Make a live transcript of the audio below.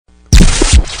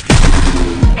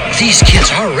These kids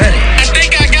are ready. I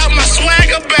think I got my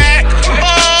swagger back.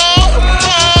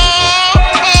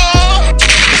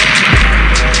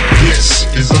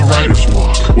 This is the Writer's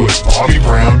Block with Bobby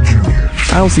Brown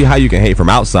Jr. I don't see how you can hate from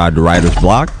outside the Writer's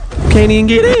Block. Can't even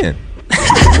get in.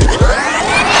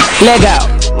 Let go.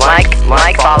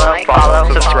 Like,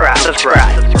 follow,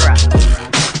 subscribe.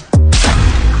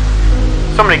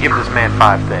 Somebody give this man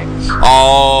 5 things.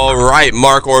 All right,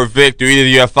 Mark or Vic, do either of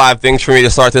you have 5 things for me to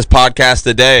start this podcast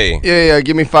today? Yeah.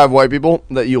 Give me 5 white people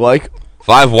that you like.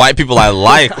 5 white people I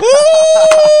like.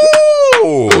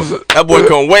 Ooh, that boy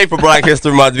couldn't wait for Black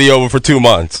History Month to be over for 2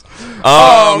 months.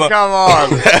 Oh, come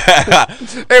on.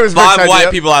 It was 5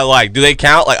 white people I like. Do they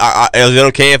count? Like, is it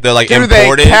okay if they're like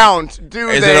imported? Do they count?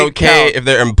 Is it okay if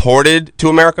they're imported to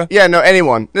America? Yeah, no,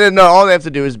 anyone. No, all they have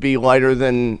to do is be lighter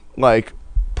than like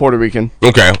Puerto Rican.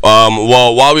 Okay.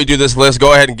 Well, while we do this list,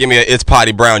 go ahead and give me a It's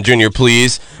Potty Brown Jr.,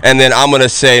 please. And then I'm going to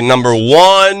say number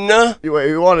 1.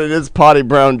 You wanted It's Potty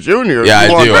Brown Jr. Yeah, I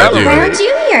do. Brown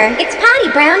Jr. It's Potty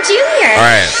Brown Jr. All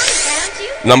right.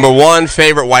 Number 1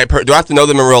 favorite white person. Do I have to know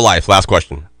them in real life? Last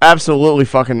question. Absolutely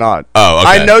fucking not. Oh,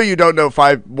 okay. I know you don't know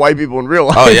 5 white people in real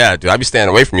life. Oh, yeah, dude. I be standing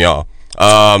away from y'all.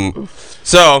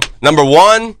 So, number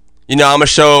 1, you know, I'm going to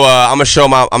show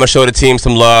the team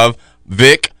some love.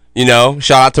 Vic. You know,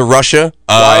 shout out to Russia.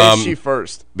 Why is she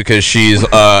first? Because she's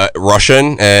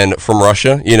Russian and from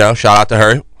Russia. You know, shout out to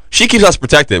her. She keeps us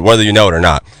protected, whether you know it or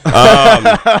not.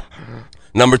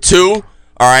 Number 2, all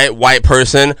right, white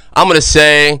person. I'm gonna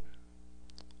say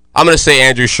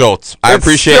Andrew Schultz. I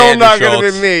appreciate Andrew Schultz. It's still not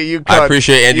gonna be me. I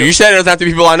appreciate Andrew. You said it doesn't have to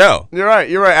be people I know. You're right.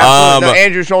 Absolutely. No,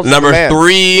 Andrew Schultz. Number is the man.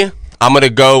 3, I'm gonna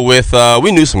go with.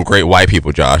 We knew some great white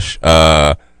people, Josh.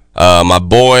 My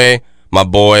boy.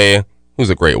 Who's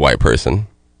a great white person?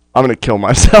 I'm going to kill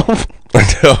myself.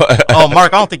 Oh,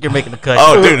 Mark, I don't think you're making the cut.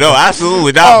 Oh, dude, no,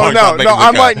 absolutely not. Oh, no,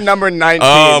 I'm like number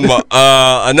 19.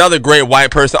 Another great white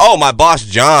person. Oh, my boss,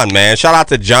 John, man. Shout out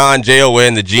to John,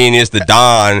 J-O-N, the genius, the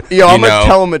Don. Yo, I'm going to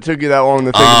tell him it took you that long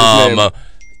to think of his name.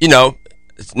 You know,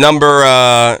 number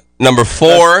 4.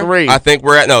 That's 3. I think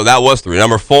we're at. No, that was 3.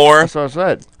 Number 4. That's what I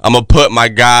said. I'm going to put my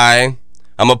guy.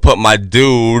 I'm going to put my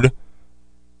dude.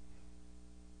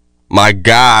 My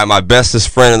guy, my bestest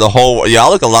friend in the whole world. Yeah, I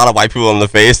look a lot of white people in the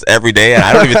face every day, and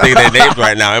I don't even think of their names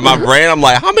right now. In my brain, I'm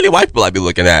like, how many white people I be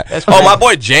looking at? Oh, my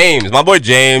boy James.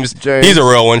 He's a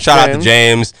real one. Shout out to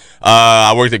James.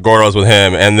 I worked at Gordo's with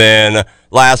him. And then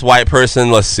last white person,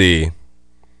 let's see.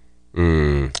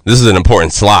 This is an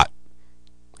important slot.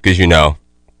 Because, you know.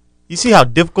 You see how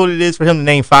difficult it is for him to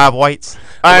name 5 whites?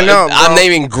 I know. I'm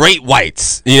naming great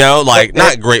whites. You know, like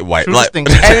not great white. Like, and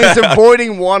he's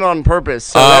avoiding one on purpose.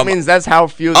 So that means that's how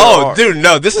few there are. Oh, dude,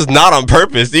 no, this is not on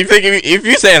purpose. You think if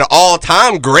you're saying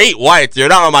all-time great whites, you're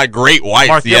not on my great whites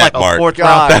Mark, yet, like Mark.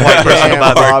 God white person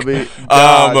damn, Bobby.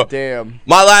 God damn.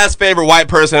 My last favorite white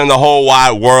person in the whole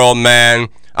wide world, man.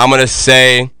 I'm gonna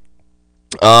say,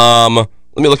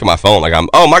 let me look at my phone.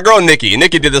 My girl Nikki.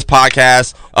 Nikki did this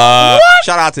podcast.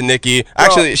 Shout out to Nikki.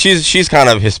 Actually, she's kind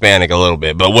of Hispanic a little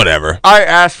bit, but whatever. I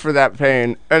asked for that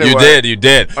pain. Anyway, You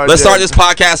did. Let's start this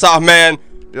podcast off, man.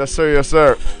 Yes,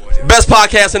 sir. Best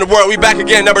podcast in the world. We back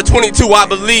again, number 22, I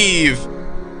believe.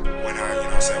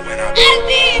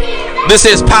 This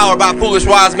is Powered by Foolish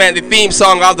Wise Man, the theme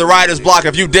song of the Writer's Block.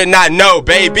 If you did not know,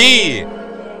 baby.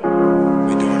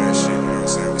 We doing that shit, you know what I'm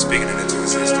saying? We speaking it into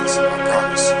existence, I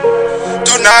promise.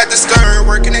 Do not disturb,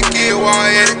 working and get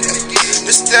wired.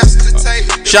 The steps to take.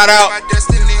 Shout out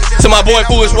to my boy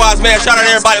Foolish Wise Man. Shout out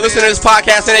to everybody listening to this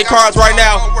podcast in their cars right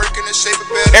now.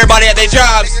 Everybody at their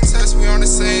jobs.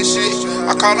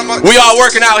 We all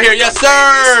working out here, yes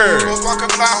sir.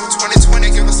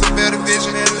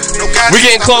 We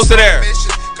getting closer there.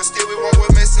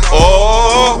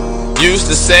 Oh, used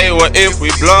to say, what if we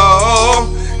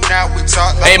blow?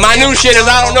 Hey, my new shit is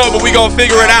I don't know, but we gonna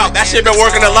figure it out. That shit been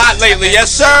working a lot lately, yes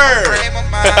sir.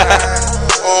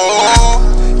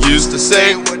 Used to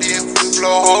say, what if we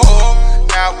blow?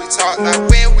 Now we talk like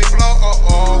when we blow.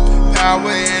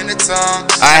 Power in the tongue.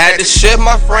 I had to shift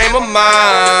my frame of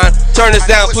mind. Turn this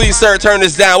down, please, sir. Turn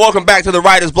this down. Welcome back to the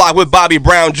Writer's Block with Bobby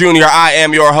Brown Jr. I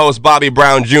am your host, Bobby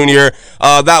Brown Jr.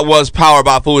 That was Powered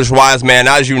by Foolish Wise Man.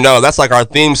 As you know, that's like our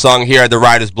theme song here at the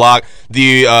Writer's Block.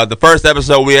 The first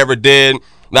episode we ever did,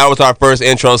 that was our first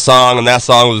intro song, and that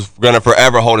song was going to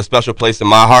forever hold a special place in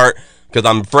my heart because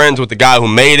I'm friends with the guy who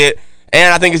made it,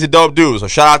 and I think he's a dope dude, so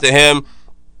shout out to him.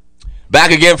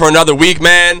 Back again for another week,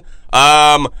 man.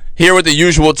 Here with the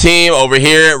usual team over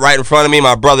here, right in front of me,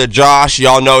 my brother Josh.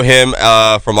 Y'all know him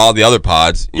from all the other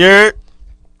pods. Yeah.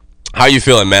 How you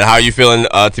feeling, man? How are you feeling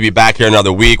to be back here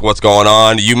another week? What's going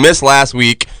on? You missed last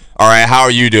week. All right, how are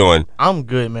you doing? I'm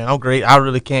good, man. I'm great. I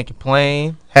really can't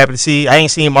complain. Happy to see. I ain't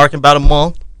seen Mark in about a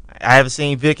month. I haven't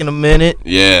seen Vic in a minute.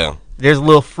 Yeah. There's a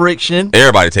little friction.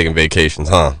 Everybody taking vacations,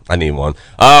 huh? I need one.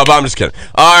 But I'm just kidding.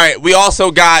 All right, we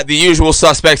also got the usual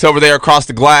suspects over there across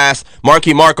the glass.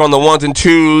 Marky Mark on the 1s and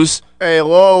 2s. Hey,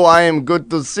 hello, I am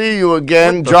good to see you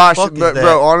again. What the Josh, fuck is bro,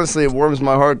 that? honestly, it warms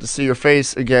my heart to see your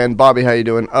face again. Bobby, how you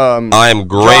doing? I am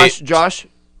great. Josh,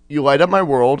 you light up my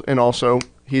world, and also,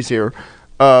 he's here.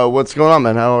 What's going on,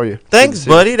 man? How are you? Thanks,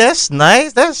 buddy. That's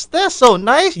nice. That's so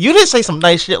nice. You didn't say some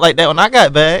nice shit like that when I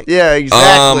got back. Yeah,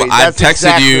 exactly. I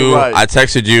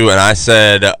texted you and I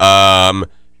said,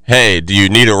 hey, do you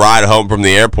need a ride home from the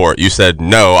airport? You said,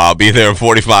 no, I'll be there in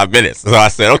 45 minutes. So I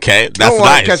said, okay, that's I don't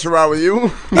want nice. to catch a ride with you.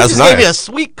 That's You just nice. gave me a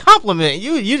sweet compliment.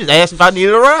 You just asked if I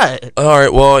needed a ride. All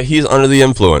right, well, he's under the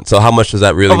influence, so how much does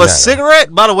that really Of a matter?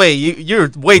 cigarette? By the way,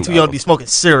 you're way too young to be smoking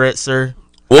cigarettes, sir.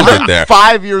 We'll get there.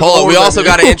 5 years Hold on, older we than also you.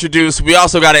 got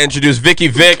to introduce Vicky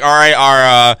Vic, all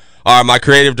right, our my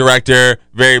creative director,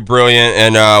 very brilliant,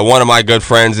 and one of my good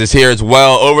friends is here as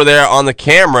well over there on the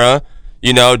camera,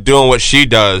 you know, doing what she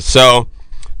does. So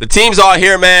the team's all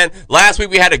here, man. Last week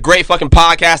we had a great fucking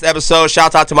podcast episode.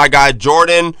 Shouts out to my guy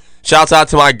Jordan. Shouts out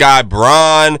to my guy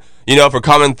Bron, you know, for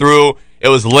coming through. It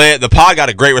was lit. The pod got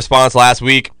a great response last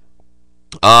week.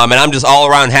 And I'm just all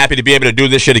around happy to be able to do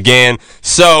this shit again.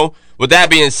 So, with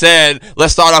that being said,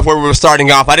 let's start off where we were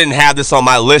starting off. I didn't have this on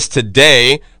my list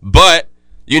today, but,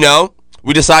 you know,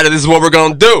 we decided this is what we're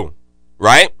going to do,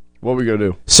 right? What are we going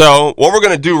to do? So, what we're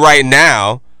going to do right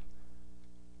now,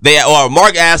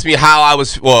 Mark asked me how I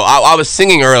was, I was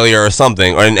singing earlier or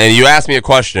something, and you asked me a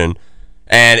question,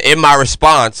 and in my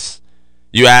response,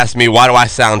 you asked me, why do I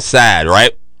sound sad,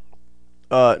 right?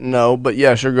 No, but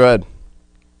yeah, sure, go ahead.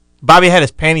 Bobby had his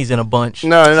panties in a bunch.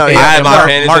 No. I had my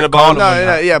panties in a bunch.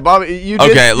 No, yeah, Bobby, you did.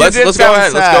 Okay, you let's did go sound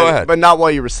ahead, let's sad, go ahead. But not while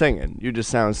you were singing. You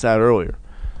just sounded sad earlier.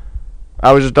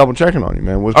 I was just double checking on you,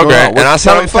 man. What's going Okay, on? and I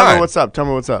said I'm Tell fine. me what's up. Tell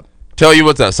me what's up. Tell you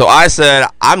what's up. So I said,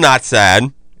 I'm not sad.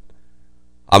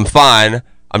 I'm fine.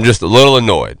 I'm just a little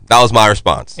annoyed. That was my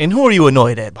response. And who are you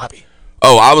annoyed at, Bobby?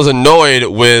 Oh, I was annoyed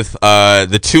with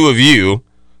the two of you.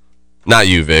 Not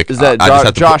you, Vic. Is that I just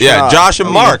have to Josh and I? Josh and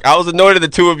Mark. I was annoyed at the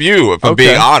two of you, if I'm Okay.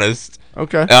 being honest.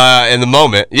 Okay. In the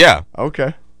moment, yeah.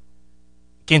 Okay.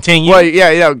 Continue. Well,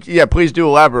 yeah. Please do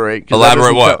elaborate. 'cause that Elaborate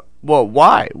doesn't what? tell- Well,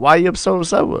 why? Why are you so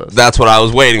upset with us? That's what I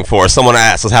was waiting for. Someone to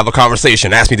ask. Let's have a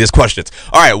conversation. Ask me these questions.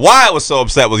 All right, why I was so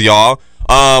upset with y'all.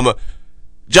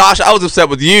 Josh, I was upset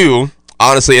with you,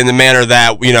 honestly, in the manner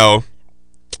that, you know,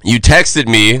 you texted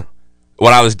me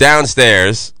when I was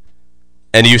downstairs,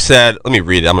 and you said, let me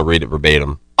read it. I'm going to read it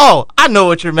verbatim. Oh, I know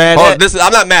what you're mad Oh, at.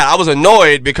 I'm not mad. I was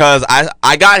annoyed because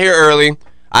I got here early.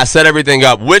 I set everything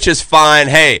up, which is fine.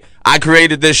 Hey, I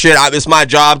created this shit. It's my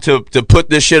job to put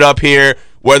this shit up here,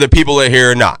 whether people are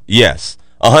here or not. Yes,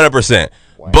 100%.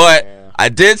 But I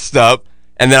did stuff,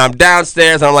 and then I'm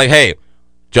downstairs, and I'm like, hey,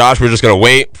 Josh, we're just going to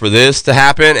wait for this to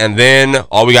happen, and then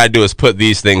all we got to do is put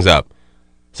these things up.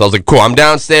 So I was like, cool, I'm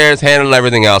downstairs handling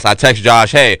everything else. I text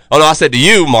Josh, hey. Oh, no, I said to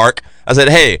you, Mark. I said,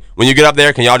 hey, when you get up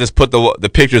there, can y'all just put the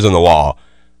pictures on the wall?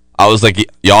 I was like,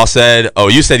 y'all said, oh,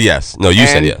 you said yes. No, you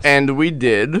said yes. And we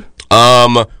did.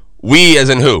 We as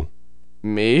in who?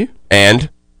 Me. And?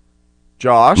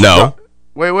 Josh. No.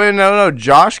 Wait, no.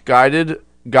 Josh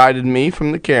guided me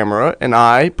from the camera, and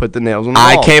I put the nails on the wall.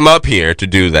 I came up here to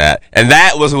do that. And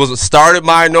that was what started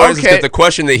my annoyance. Okay, Is the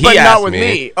question that he but asked not with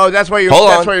me. Oh, that's why you're. Hold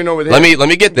that's on. why you're not with him. Let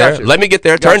me get there. Gotcha. Let me get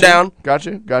there. Turn down.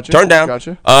 Gotcha. Turn down.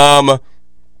 Gotcha.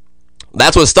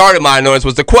 That's what started my annoyance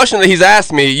was the question that he's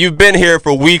asked me. You've been here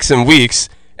for weeks and weeks,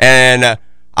 and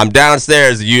I'm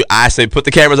downstairs. I say put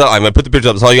the cameras up. I'm gonna put the pictures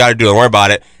up. That's all you got to do. Don't worry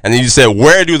about it. And then you said,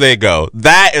 where do they go?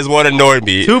 That is what annoyed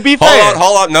me. To be fair.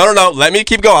 Hold on. No. Let me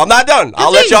keep going. I'm not done.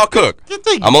 I'll let y'all cook.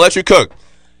 I'm gonna let you cook.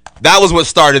 That was what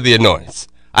started the annoyance.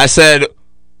 I said,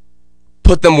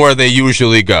 put them where they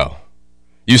usually go.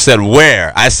 You said,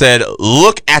 where? I said,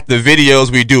 look at the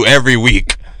videos we do every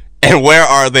week. And where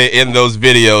are they in those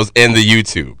videos in the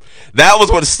YouTube? That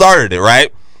was what started it,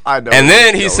 right? I know. And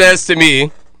then he says to me,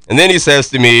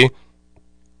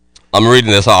 I'm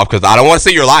reading this off because I don't want to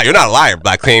say you're a liar. You're not a liar,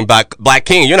 Black King. Black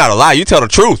King, you're not a liar. You tell the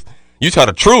truth.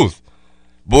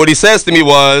 But what he says to me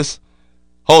was,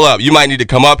 hold up, you might need to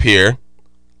come up here.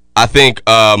 I think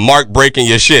Mark breaking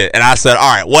your shit. And I said,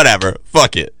 all right, whatever.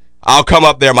 Fuck it. I'll come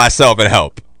up there myself and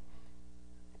help.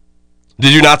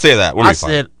 Did you not say that? I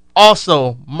said,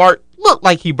 also, Mark looked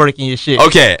like he breaking your shit.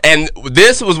 Okay, and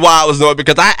this was why I was annoyed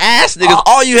because I asked niggas,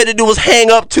 all you had to do was hang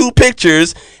up 2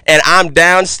 pictures, and I'm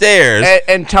downstairs.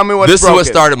 And tell me what's this broken. is what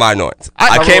started my annoyance.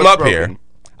 Tell I me came what's up here. broken.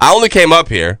 I only came up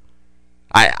here.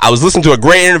 I was listening to a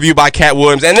great interview by Cat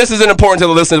Williams, and this isn't important to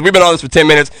the listeners. We've been on this for 10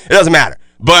 minutes. It doesn't matter.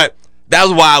 But that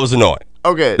was why I was annoyed.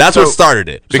 Okay. That's what started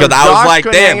it. Because I was like,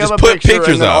 damn, just put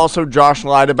pictures up. up. Also, Josh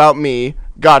lied about me.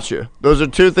 Gotcha. Those are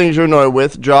two things you're annoyed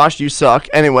with. Josh, you suck.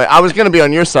 Anyway, I was going to be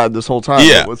on your side this whole time.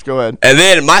 Yeah. Let's go ahead. And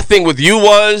then my thing with you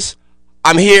was,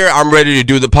 I'm here. I'm ready to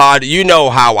do the pod. You know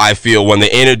how I feel when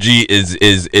the energy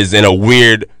is in a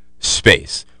weird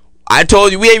space. I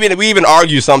told you, we even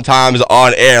argue sometimes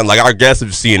on air, and like our guests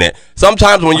have seen it.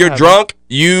 Sometimes when you're drunk,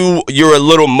 you're a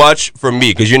little much for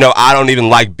me because I don't even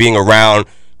like being around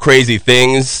crazy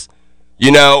things.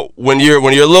 When you're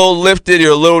a little lifted,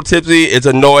 you're a little tipsy. It's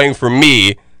annoying for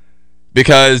me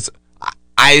because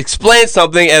I explained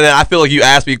something, and then I feel like you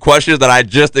asked me questions that I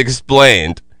just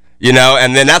explained.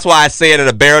 And then that's why I say it in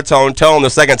a baritone tone the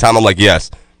second time. I'm like, yes,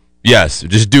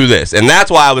 just do this, and that's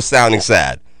why I was sounding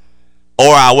sad.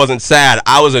 Or I wasn't sad.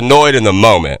 I was annoyed in the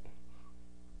moment.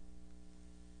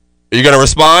 Are you going to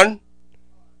respond?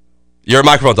 Your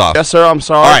microphone's off. Yes, sir. I'm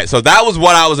sorry. All right. So that was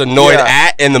what I was annoyed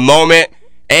at in the moment.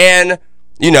 And,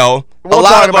 a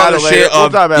lot of other shit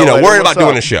of, worried about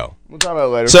doing the show. We'll talk about it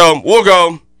later. So we'll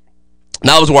go.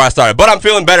 That was where I started. But I'm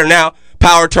feeling better now.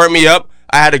 Power turned me up.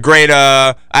 I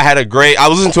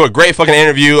was listening to a great fucking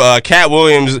interview. Cat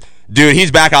Williams, dude, he's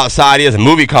back outside. He has a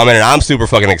movie coming, and I'm super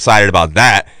fucking excited about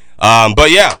that. But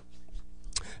yeah,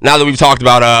 now that we've talked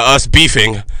about us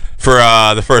beefing for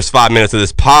the first 5 minutes of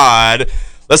this pod,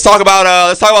 let's talk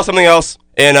about something else.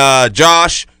 And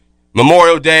Josh,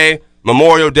 Memorial Day.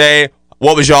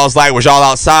 What was y'all's like? Was y'all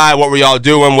outside? What were y'all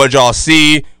doing? What did y'all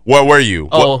see? Where were you?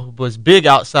 It was big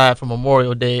outside for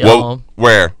Memorial Day.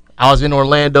 Where? I was in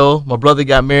Orlando. My brother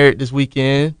got married this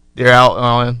weekend. They're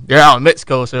out in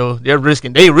Mexico, so they're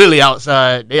risking. They really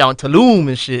outside. They out in Tulum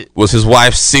and shit. Was his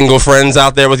wife's single friends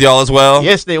out there with y'all as well?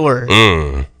 Yes, they were.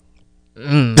 You're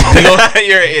an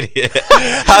idiot.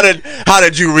 How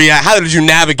did you react? How did you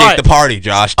navigate the party,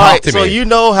 Josh? Talk to me. So you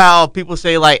know how people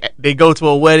say like they go to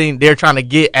a wedding, they're trying to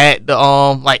get at the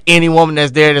like any woman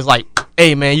that's there that's like,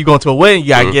 hey man, you going to a wedding, you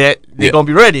gotta get. They're gonna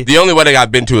be ready. The only wedding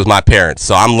I've been to is my parents,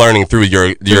 so I'm learning through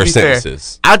your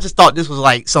sentences. I just thought this was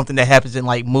like something that happens in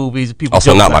like movies. People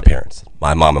also not my parents,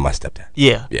 my mom and my stepdad.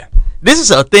 Yeah. This is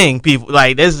a thing. People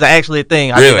like this is actually a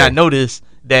thing. I really? did not notice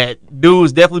that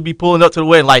dudes definitely be pulling up to the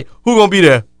wedding like, who gonna be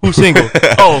there? Who's single?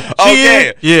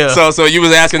 Okay. Yeah. So you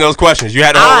was asking those questions. You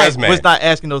had a whole resume. I was not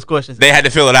asking those questions. They had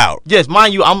to fill it out. Yes,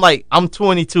 mind you, I'm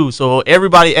 22, so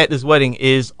everybody at this wedding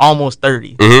is almost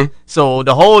 30. Mm-hmm. So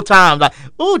the whole time, like,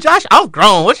 oh, Josh, I'm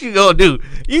grown. What you gonna do?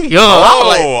 You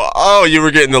young. You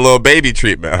were getting the little baby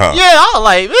treatment, huh? Yeah, I was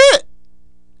like, man,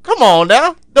 come on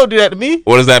now. Don't do that to me.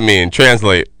 What does that mean?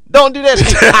 Translate. Don't do that to me.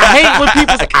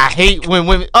 I hate when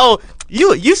women,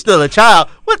 you still a child.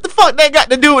 What the fuck that got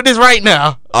to do with this right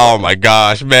now? Oh my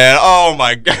gosh, man. Oh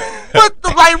my god.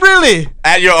 Like really?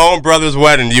 At your own brother's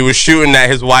wedding, you was shooting at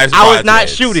his wife's I was not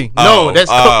shooting. No, that's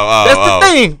the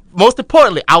thing. Most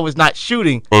importantly, I was not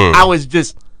shooting. I was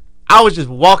just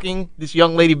walking this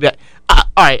young lady back. All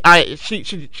right. She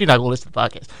not gonna listen to the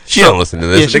podcast. She don't listen to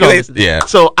this. Yeah, she don't listen to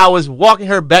this. So I was walking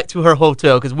her back to her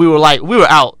hotel because we were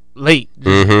out late.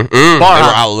 They were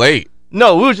out late.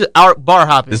 No, we were just out bar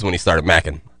hopping. This is when he started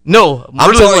macking. No,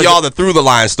 I'm telling y'all the through the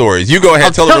line stories. You go ahead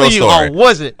and tell the real story. I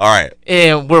wasn't. All right.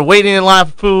 And we're waiting in line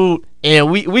for food,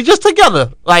 and we just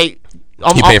together. Like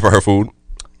he paid for her food.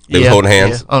 They was holding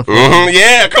hands.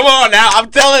 Yeah, come on now.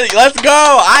 I'm telling you. Let's go.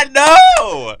 I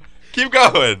know. Keep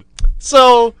going.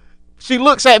 So she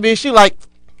looks at me. She like,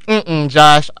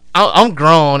 Josh, I'm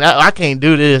grown. I can't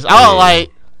do this. I was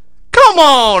like, come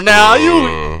on now.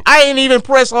 I ain't even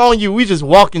press on you. We just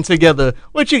walking together.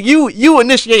 What you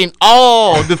initiating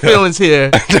all the feelings here.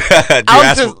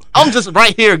 I'm just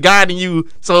right here guiding you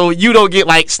so you don't get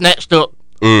like snatched up.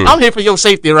 I'm here for your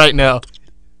safety right now.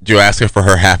 Did you ask her for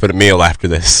her half of the meal after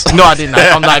this? No, I did not.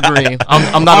 I'm not green.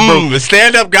 I'm not a broke.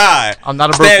 Stand-up guy. I'm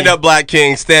not a broke. Stand-up black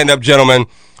king. Stand-up gentleman.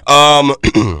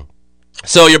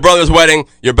 So your brother's wedding.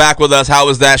 You're back with us. How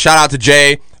was that? Shout out to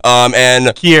Jay and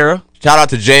Kiera. Shout out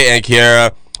to Jay and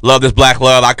Kiera. Love this black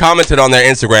love. I commented on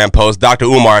their Instagram post. Dr.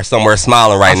 Umar is somewhere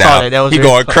smiling right now. He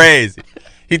going crazy.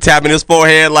 He tapping his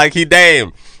forehead like he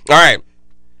Dame. All right.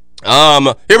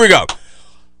 Here we go.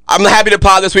 I'm happy to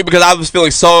pod this week because I was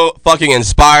feeling so fucking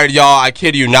inspired, y'all. I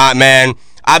kid you not, man.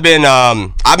 I've been,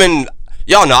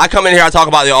 y'all know, I come in here, I talk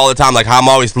about it all the time, like how I'm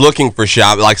always looking for shit.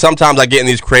 Like sometimes I get in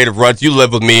these creative ruts. You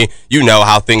live with me. You know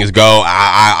how things go.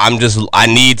 I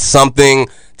need something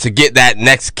to get that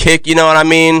next kick, you know what I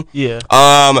mean? Yeah.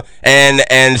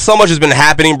 And so much has been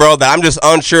happening, bro, that I'm just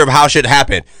unsure of how shit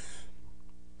happened.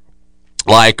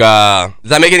 Like, does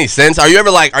that make any sense? Are you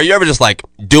ever just like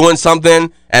doing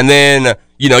something and then,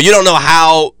 you know, you don't know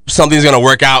how something's going to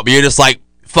work out, but you're just like,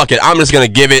 fuck it, I'm just going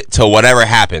to give it to whatever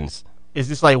happens. Is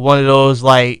this like one of those,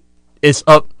 like, it's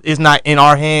not in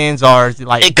our hands, or is it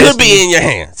like... It could be in your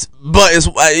hands, but it's,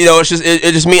 you know, it's just, it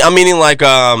just me, I'm meaning like,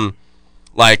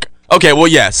 okay, well,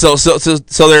 yeah, so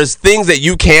there's things that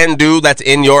you can do that's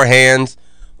in your hands,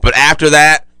 but after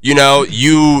that, you know,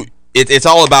 it's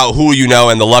all about who you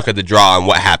know and the luck of the draw and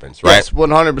what happens, right? Yes,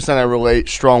 100%. I relate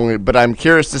strongly, but I'm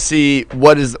curious to see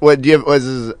what do you have? Was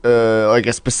like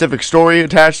a specific story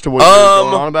attached to what you're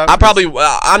going on about?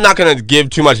 I'm not gonna give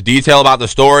too much detail about the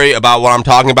story about what I'm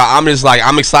talking about. I'm just like,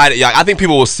 I'm excited. Yeah, I think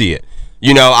people will see it.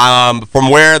 You know, from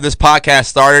where this podcast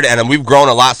started, and we've grown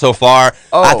a lot so far.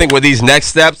 I think with these next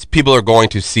steps, people are going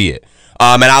to see it.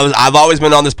 And I've always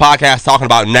been on this podcast talking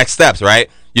about next steps, right?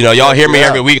 You know, y'all hear me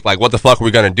every week, like, what the fuck are we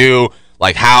going to do?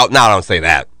 Like, how? No, I don't say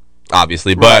that,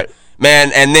 obviously. But, man,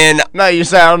 and then... No, you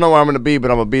say, I don't know where I'm going to be,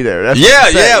 but I'm going to be there. That's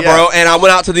yeah, bro. And I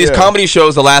went out to these comedy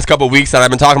shows the last couple of weeks that I've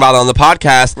been talking about on the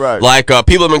podcast. Right. Like,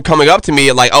 people have been coming up to me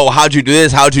and like, oh, how'd you do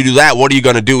this? How'd you do that? What are you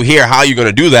going to do here? How are you going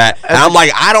to do that? And I'm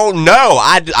like, I don't know.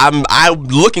 I'm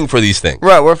looking for these things.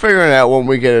 Right, we're figuring out one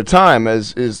week at a time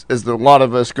as a lot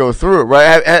of us go through it,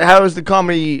 right? How has the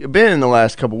comedy been in the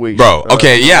last couple weeks? Bro,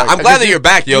 okay, yeah, I'm glad that you're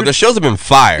back, yo. The shows have been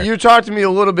fire. You talked to me a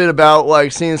little bit about,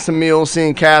 like, seeing Samil,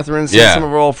 seeing Catherine, seeing some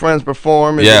of our old friends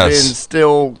perform.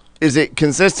 Is it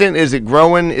consistent? Is it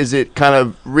growing? Is it kind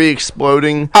of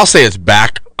re-exploding? I'll say it's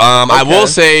back. I will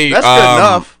say... That's good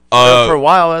enough. For a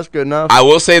while, that's good enough. I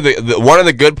will say one of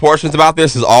the good portions about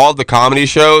this is all of the comedy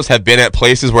shows have been at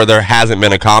places where there hasn't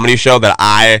been a comedy show that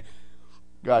I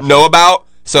know about.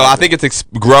 So I think it's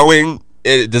growing.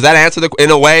 Does that answer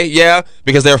in a way? Yeah,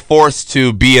 because they're forced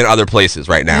to be in other places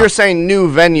right now. You're saying new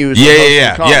venues.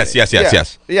 Yeah.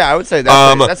 Yes. Yeah, I would say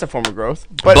that's a form of growth.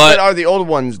 But are the old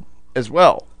ones as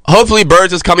well? Hopefully,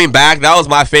 Birds is coming back. That was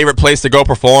my favorite place to go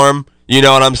perform. You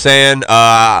know what I'm saying?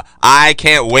 I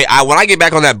can't wait. When I get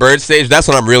back on that Bird stage, that's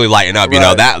when I'm really lighting up. You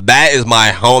know, that is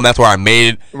my home. That's where I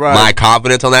made my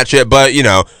confidence on that shit. But you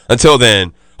know, until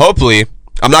then, hopefully,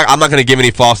 I'm not going to give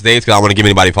any false dates because I don't want to give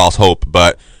anybody false hope.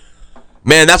 But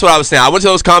man, that's what I was saying. I went to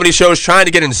those comedy shows trying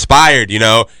to get inspired, you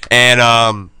know,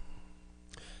 and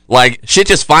like shit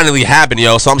just finally happened,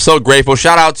 yo. So I'm so grateful.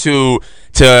 Shout out to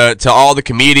all the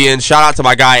comedians. Shout out to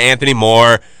my guy Anthony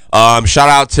Moore. Shout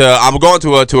out to, I'm going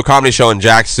to a comedy show in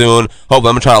Jack soon. Hopefully I'm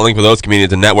gonna try to link with those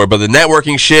comedians and network. But the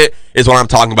networking shit is what I'm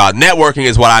talking about. Networking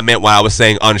is what I meant when I was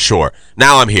saying unsure.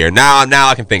 Now I'm here. Now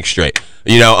I can think straight.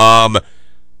 You know,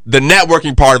 the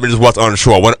networking part of it is what's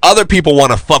unsure. When other people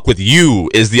want to fuck with you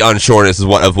is the unsureness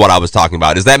of what I was talking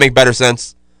about. Does that make better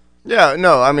sense? Yeah,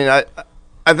 no, I mean,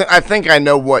 I think I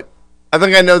know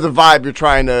the vibe you're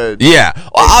trying to... Yeah.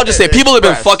 Well, I'll just say, people have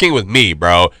been fucking with me,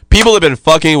 bro. People have been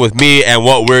fucking with me and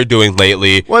what we're doing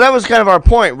lately. Well, that was kind of our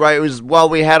point, right? It was while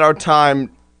we had our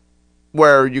time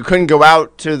where you couldn't go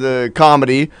out to the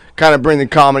comedy, kind of bring the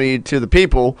comedy to the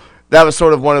people. That was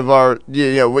sort of one of our,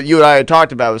 you know, what you and I had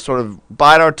talked about was sort of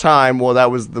bide our time. Well,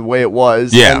 that was the way it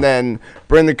was. Yeah. And then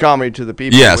bring the comedy to the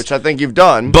people, which I think you've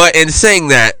done. But in saying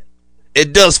that,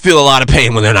 it does feel a lot of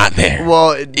pain when they're not there.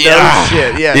 Well, it does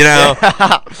shit, yeah. You know?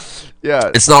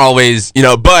 Yeah. It's not always, you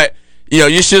know, but, you know,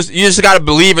 you just got to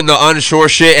believe in the unsure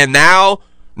shit. And now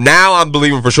I'm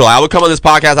believing for sure. I would come on this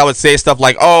podcast, I would say stuff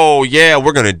like, oh, yeah,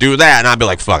 we're going to do that. And I'd be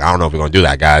like, fuck, I don't know if we're going to do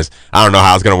that, guys. I don't know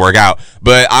how it's going to work out.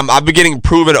 But I've been getting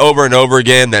proven over and over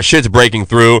again that shit's breaking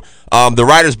through. The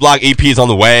Writer's Block EP is on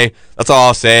the way. That's all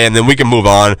I'll say. And then we can move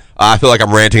on. I feel like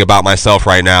I'm ranting about myself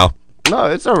right now. No,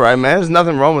 it's all right, man. There's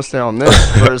nothing wrong with staying on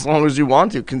this for as long as you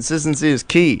want to. Consistency is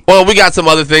key. Well, we got some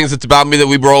other things that's about me that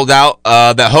we've rolled out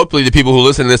that hopefully the people who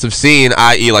listen to this have seen,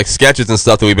 i.e. like sketches and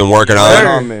stuff that we've been working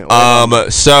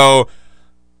on. So,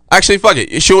 actually, fuck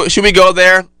it. Should we go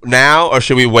there now or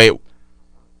should we wait?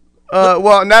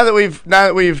 Well, now that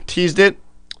we've teased it,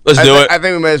 let's do it. I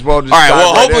think we may as well just. All right.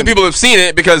 Well, hopefully people have seen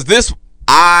it because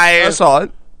I saw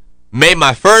it. Made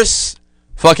my first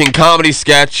fucking comedy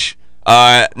sketch.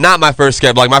 Not my first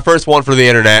sketch, like my first one for the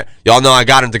internet. Y'all know I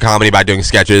got into comedy by doing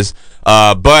sketches.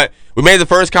 But we made the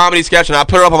first comedy sketch and I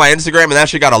put it up on my Instagram and that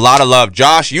shit got a lot of love.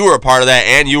 Josh, you were a part of that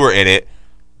and you were in it.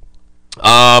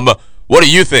 What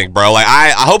do you think, bro? Like,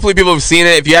 I hopefully people have seen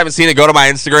it. If you haven't seen it, go to my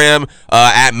Instagram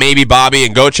at Maybe Bobby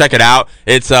and go check it out.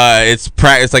 It's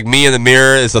like me in the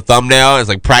mirror. It's a thumbnail. It's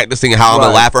like practicing how I'm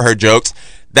gonna laugh at her jokes.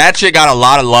 That shit got a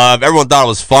lot of love. Everyone thought it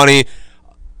was funny.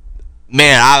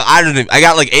 man, I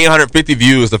got like 850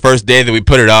 views the first day that we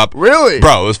put it up. Really?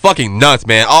 Bro, it was fucking nuts,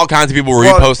 man. All kinds of people were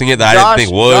Well, reposting it that I didn't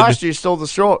think would. Josh, you stole the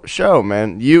show,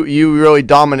 man. You really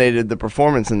dominated the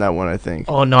performance in that one, I think.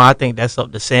 Oh no, I think that's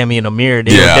up to Sammy and Amir.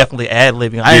 They were Yeah. definitely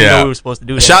ad-libbing. I didn't know we were supposed to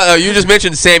do that. You just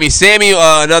mentioned Sammy. Sammy,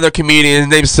 another comedian, his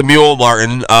name's Samuel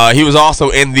Martin. He was also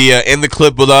in the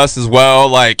clip with us as well.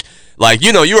 Like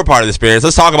you know, you were part of the experience.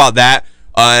 Let's talk about that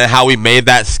and how we made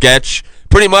that sketch.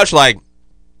 Pretty much like,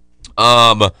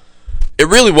 it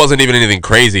really wasn't even anything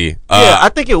crazy. Yeah, I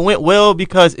think it went well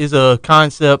because it's a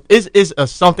concept. It's a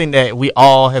something that we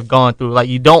all have gone through. Like,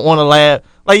 you don't want to laugh.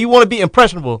 Like, you want to be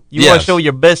impressionable. You want Yes. to show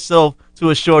your best self to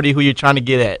a shorty who you're trying to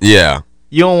get at. Yeah.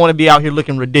 You don't want to be out here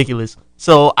looking ridiculous.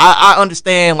 So I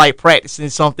understand, like, practicing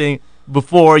something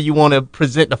before you want to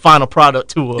present the final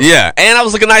product to her. Yeah, and I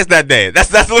was looking nice that day.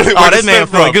 That's literally Oh, where that it man stemmed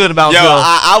feeling from. good about Yo,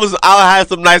 himself. I had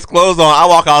some nice clothes on. I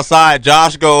walk outside.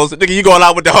 Josh goes, "Nigga, you going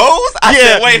out with the hose?" I Yeah.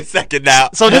 said, "Wait a second now."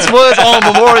 So this was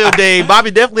on Memorial Day.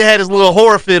 Bobby definitely had his little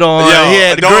horror fit on. Yo,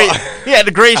 He had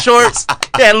the gray shorts.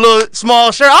 He had a little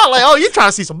small shirt. I was like, oh, you trying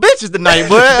to see some bitches tonight,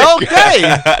 boy?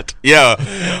 Okay.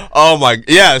 Yeah. Oh my.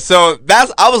 Yeah. So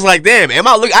I was like, damn. I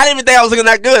didn't even think I was looking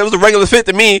that good. It was a regular fit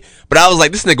to me, but I was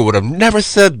like, this nigga would have never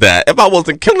said that if I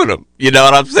wasn't killing him. You know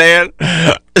what I'm saying?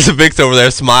 There's a Vic's over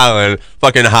there smiling,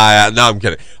 fucking high. No, I'm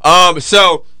kidding.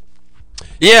 So.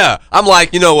 Yeah, I'm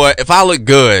like, you know what? If I look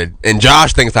good and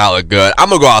Josh thinks I look good, I'm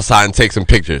gonna go outside and take some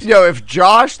pictures. Yo, if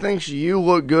Josh thinks you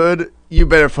look good, you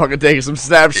better fucking take some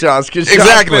snapshots because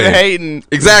Exactly. been hating.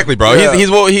 Exactly, bro. Yeah.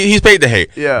 He's paid to hate.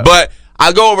 Yeah. But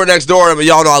I go over next door, and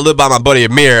y'all know I live by my buddy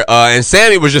Amir, and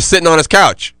Sammy was just sitting on his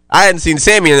couch. I hadn't seen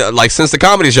Sammy since the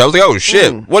comedy show. I was like, oh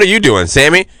shit, what are you doing,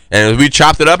 Sammy? And we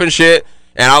chopped it up and shit.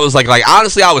 And I was like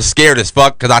honestly, I was scared as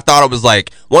fuck because I thought it was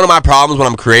like one of my problems when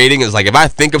I'm creating is like if I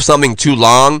think of something too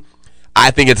long,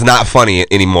 I think it's not funny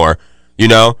anymore. You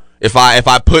know, if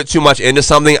I put too much into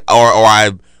something or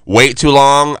I wait too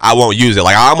long, I won't use it.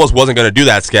 Like I almost wasn't gonna do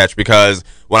that sketch because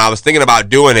when I was thinking about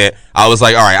doing it, I was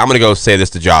like, all right, I'm gonna go say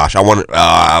this to Josh. I want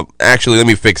actually let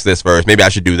me fix this first. Maybe I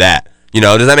should do that. You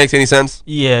know, does that make any sense?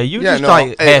 Yeah, you Yeah, just no, try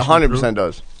it to 100%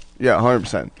 does. Yeah,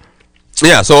 100%.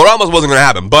 Yeah, so it almost wasn't gonna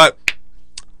happen, but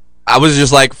I was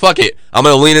just like, fuck it. I'm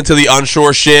gonna lean into the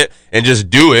unsure shit and just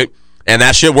do it, and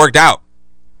that shit worked out.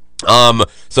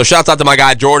 So shouts out to my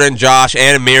guy Jordan, Josh,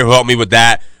 and Amir who helped me with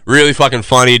that. Really fucking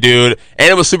funny, dude. And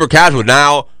it was super casual.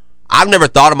 Now, I've never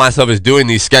thought of myself as doing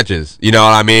these sketches. You know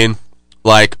what I mean?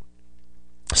 Like,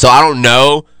 so I don't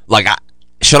know. Like,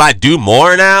 should I do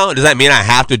more now? Does that mean I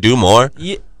have to do more?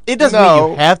 Yeah, it doesn't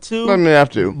mean you have to. I mean, have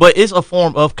to. But it's a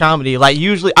form of comedy. Like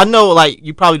usually, I know like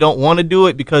you probably don't want to do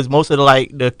it because most of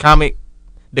the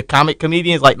comic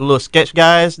comedians, like the little sketch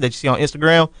guys that you see on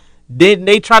Instagram,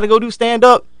 they try to go do stand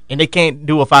up and they can't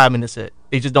do a 5-minute set.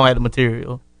 They just don't have the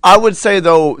material. I would say,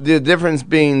 though, the difference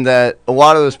being that a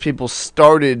lot of those people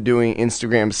started doing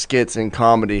Instagram skits and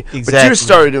comedy, but you Exactly.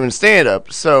 started doing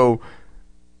stand-up. So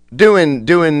doing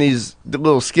these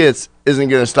little skits isn't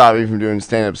going to stop you from doing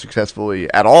stand-up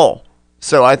successfully at all.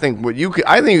 So I think you could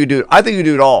do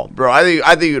it all, bro. I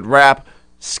think you could rap,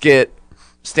 skit,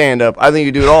 stand-up. I think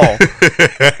you do it all.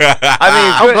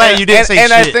 I'm glad you didn't say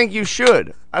and I shit. think you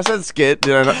should. I said skit.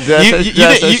 Did I not? Did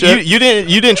I say shit? You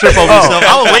didn't trip over yourself.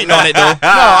 I was waiting on it though. No,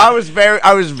 I was very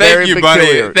Thank you,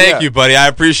 peculiar. buddy. Thank you, buddy. I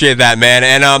appreciate that, man.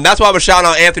 And that's why I was shouting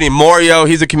out Anthony Morio.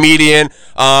 He's a comedian.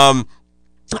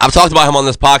 I've talked about him on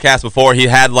this podcast before. He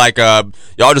had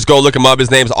y'all just go look him up.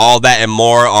 His name's All That and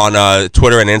More on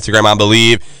Twitter and Instagram, I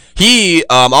believe. He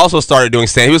also started doing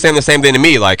stand. He was saying the same thing to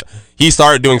me. Like he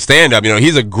started doing stand up. You know,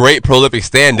 he's a great prolific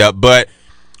stand up. But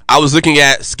I was looking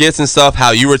at skits and stuff.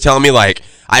 How you were telling me, like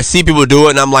I see people do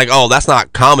it, and I'm like, oh, that's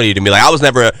not comedy to me. Like I was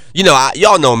never,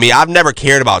 y'all know me. I've never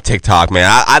cared about TikTok, man.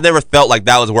 I never felt like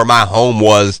that was where my home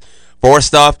was for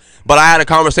stuff. But I had a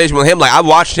conversation with him. Like I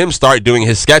watched him start doing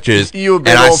his sketches, and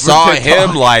I saw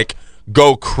him like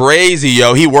go crazy,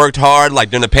 yo. He worked hard. Like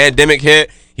during the pandemic hit,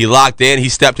 he locked in. He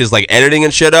stepped his like editing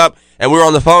and shit up. And we were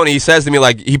on the phone. And he says to me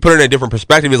like he put it in a different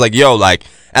perspective. He's like, yo, like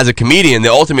as a comedian,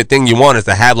 the ultimate thing you want is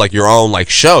to have like your own like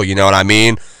show. You know what I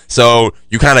mean? So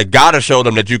you kind of gotta show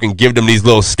them that you can give them these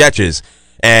little sketches,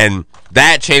 and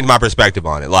that changed my perspective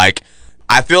on it. Like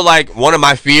I feel like one of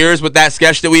my fears with that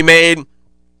sketch that we made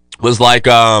was like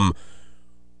I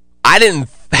didn't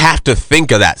have to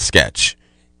think of that sketch.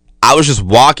 I was just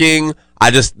walking.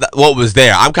 What was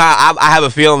there. I have a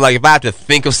feeling like if I have to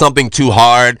think of something too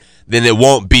hard, then it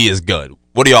won't be as good.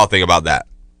 What do y'all think about that?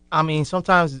 I mean,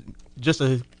 sometimes just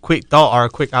a quick thought or a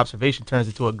quick observation turns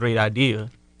into a great idea.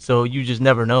 So you just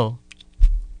never know.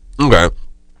 Okay.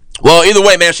 Well, either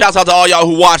way, man, shouts out to all y'all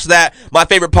who watched that. My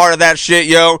favorite part of that shit,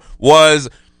 yo, was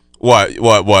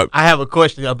what? I have a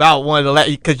question about one of the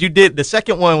because you did the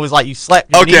second one was like you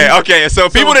slapped your knee. Okay. So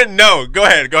people didn't know. Go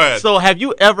ahead. So have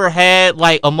you ever had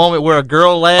like a moment where a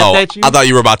girl laughed at you? I thought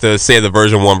you were about to say the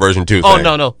version 1, version 2 thing.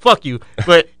 Oh no, fuck you.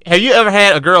 But have you ever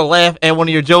had a girl laugh at one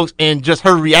of your jokes and just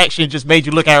her reaction just made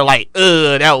you look at her like,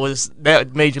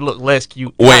 that made you look less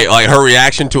cute? Wait, like her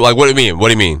reaction to like what do you mean? What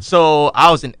do you mean? So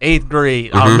I was in 8th grade.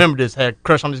 I remember this. Had a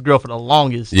crush on this girl for the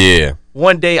longest. Yeah.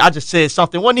 One day I just said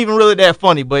something wasn't even really that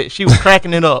funny, but she was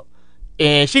cracking it up,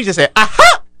 and she just said,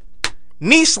 "Aha!"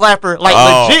 Knee slapper, like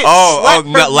legit.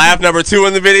 Laugh number 2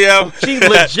 in the video. She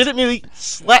legitimately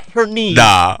slapped her knee,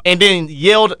 and then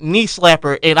yelled knee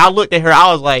slapper, and I looked at her.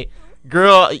 I was like,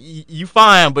 "Girl, you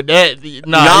fine, but you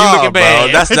looking bad."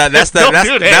 Bro. That's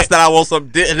that I want some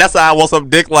dick. That's how I want some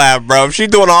dick laugh, bro. If she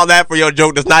doing all that for your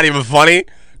joke that's not even funny.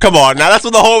 Come on, now that's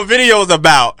what the whole video is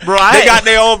about. Bro, they got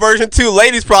their own version too.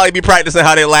 Ladies probably be practicing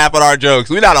how they laugh at our jokes.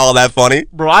 We're not all that funny.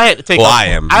 Bro, I had to take.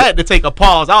 I had to take a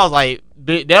pause. I was like,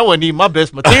 that wasn't even my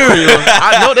best material.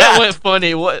 I know that wasn't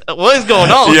funny. What is going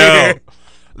on here?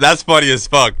 That's funny as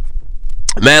fuck.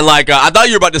 Man, like, I thought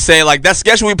you were about to say, like, that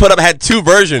sketch we put up had 2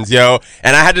 versions, yo,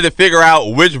 and I had to figure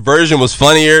out which version was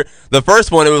funnier. The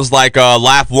first one, it was like,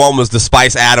 Laugh 1 was the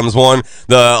Spice Adams one.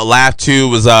 The Laugh 2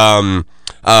 was, I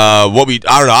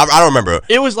don't remember.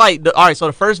 It was like, so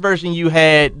the first version you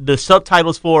had, the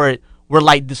subtitles for it were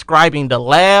like describing the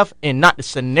laugh and not the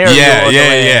scenario.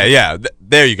 Yeah.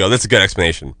 There you go. That's a good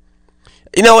explanation.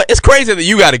 You know, it's crazy that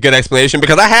you got a good explanation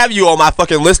because I have you on my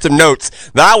fucking list of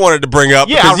notes that I wanted to bring up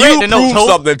because you proved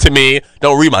something to me.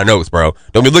 Don't read my notes, bro.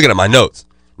 Don't be looking at my notes.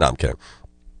 No, I'm kidding.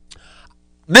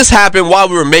 This happened while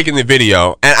we were making the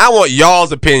video, and I want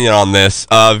y'all's opinion on this,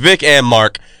 Vic and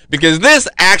Mark, because this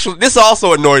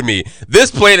also annoyed me.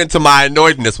 This played into my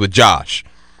annoyedness with Josh.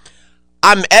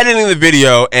 I'm editing the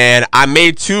video, and I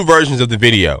made 2 versions of the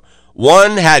video.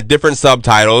 One had different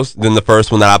subtitles than the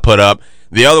first one that I put up.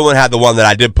 The other one had the one that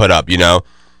I did put up, you know.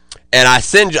 And I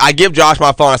give Josh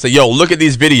my phone. I say, yo, look at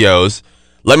these videos.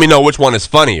 Let me know which one is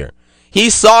funnier. He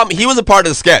saw me. He was a part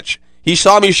of the sketch. He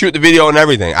saw me shoot the video and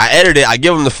everything. I edit it. I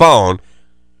give him the phone.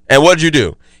 And what did you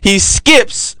do? He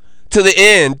skips to the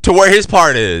end to where his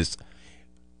part is.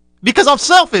 Because I'm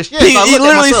selfish. Yes, he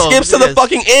literally skips to the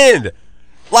fucking end.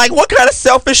 Like, what kind of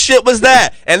selfish shit was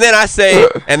that? And then I say,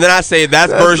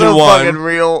 that's version 1. Fucking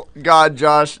real, God,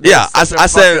 Josh. Yeah, I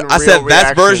said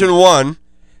that's version 1.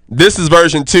 This is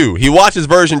version 2. He watches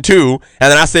version 2,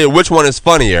 and then I say, which one is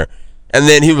funnier? And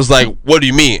then he was like, what do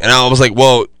you mean? And I was like,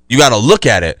 well, you got to look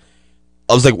at it.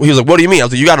 He was like, what do you mean? I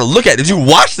was like, you got to look at it. Did you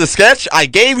watch the sketch? I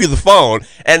gave you the phone.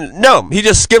 And no, he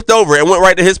just skipped over it and went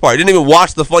right to his part. He didn't even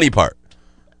watch the funny part.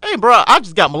 Hey, bro, I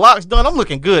just got my locks done. I'm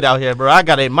looking good out here, bro. I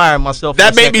got to admire myself.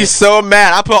 That made me so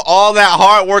mad. I put all that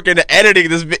hard work into editing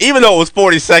this, even though it was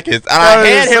 40 seconds. And I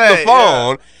hand him the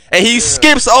phone, and he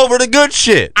skips over the good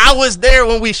shit. I was there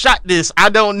when we shot this. I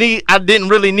didn't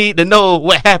really need to know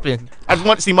what happened. I just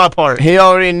want to see my part. He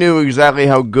already knew exactly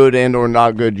how good and or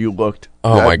not good you looked.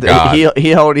 Oh, my God.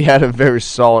 He already had a very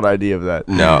solid idea of that.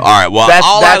 No. All right. Well,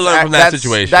 I learned from that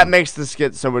situation. That makes the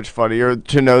skit so much funnier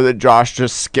to know that Josh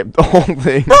just skipped the whole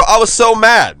thing. Bro, I was so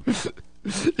mad.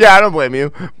 Yeah, I don't blame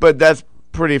you, but that's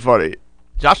pretty funny.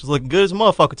 Josh was looking good as a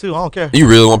motherfucker, too. I don't care. You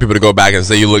really want people to go back and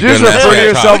say you look good in that sketch?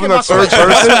 You just refer to yourself in the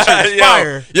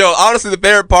third person? Yo, honestly, the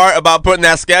favorite part about putting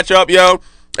that sketch up, yo,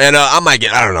 and I might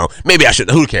get, I don't know, maybe I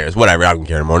should, who cares? Whatever, I don't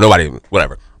care anymore. Nobody,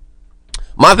 whatever.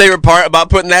 My favorite part about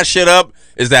putting that shit up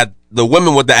is that the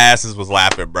women with the asses was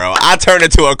laughing, bro. I turned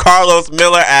into a Carlos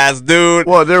Miller ass dude.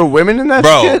 Well, there are women in that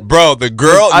shit? Bro, the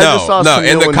girl, no,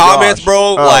 in the comments,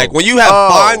 bro, like, when you have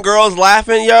fine girls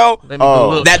laughing, yo,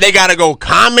 that they gotta go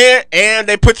comment, and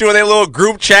they put you in their little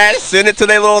group chat, send it to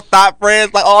their little thought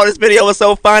friends, like, oh, this video was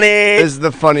so funny. This is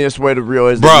the funniest way to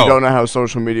realize that you don't know how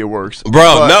social media works.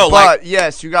 Bro, but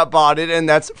yes, you got botted, and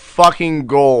that's fucking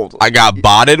gold. I got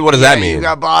botted? What does that mean? You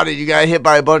got botted. You got hit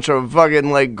by a bunch of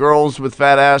fucking, like, girls with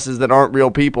fat asses that aren't real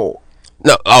people.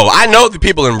 No, I know the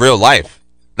people in real life.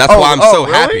 That's why I'm so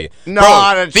happy.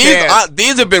 Not bro, a chance.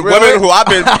 These have been women who I've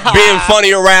been being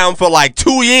funny around for like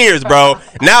 2 years, bro.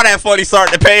 Now that funny's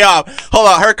starting to pay off. Hold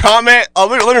on, her comment. Oh,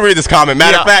 let me read this comment.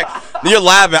 Matter of fact, you're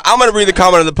laughing. I'm gonna read the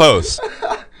comment of the post.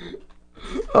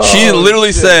 She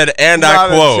literally said, and I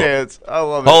quote. I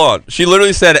love it. Hold on. She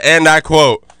literally said, and I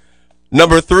quote,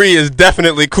 "Number 3 is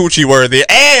definitely coochie worthy."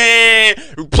 Hey,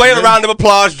 play the round of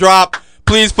applause drop.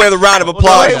 please play the round of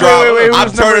applause drop. I'm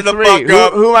Who's turning the number fuck three?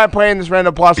 up. Who am I playing this round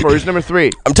of applause for? Who's number 3?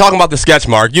 I'm talking about the sketch,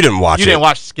 Mark. You didn't watch it. You didn't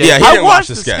watch the sketch. Yeah, he I didn't watch watched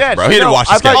the the sketch, sketch. bro. He didn't No, watch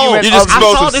the I thought sketch. you meant- You just I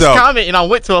exposed saw this yourself. comment and I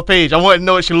went to a page. I wanted to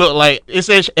know what she looked like. It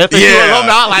says FSU Yeah.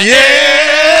 alumni. I'm like, Yeah.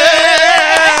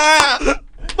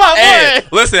 my Hey, boy.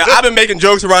 listen, I've been making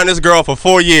jokes around this girl for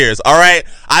 4 years, all right?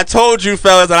 I told you,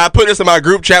 fellas, and I put this in my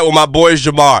group chat with my boys,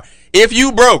 Jamar. If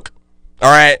you broke, all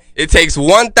right, it takes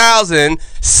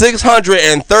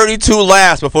 1,632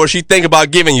 laughs before she think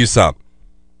about giving you some.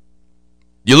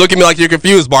 You look at me like you're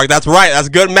confused, Mark. That's right. That's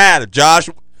good math. Josh,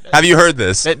 have you heard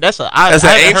this? That's an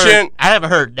ancient- I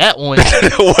haven't heard that one.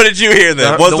 What did you hear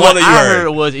then? What's the one that you I heard?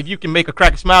 was if you can make a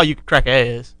cracker smile, you can crack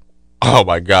an ass. Oh,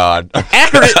 my God.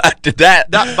 Accurate. Did that?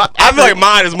 I feel like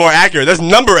mine is more accurate. There's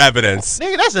number evidence.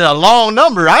 Nigga, that's a long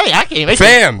number. I can't make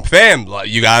it. Fam, like,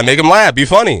 you got to make them laugh. Be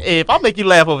funny. If I make you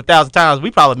laugh over 1,000 times, we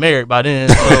probably married by then.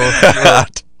 So, yeah.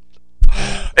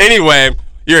 Anyway,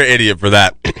 you're an idiot for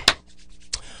that.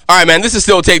 All right, man. This is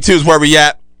still Take 2 is where we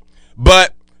at.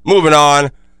 But moving on.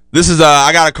 This is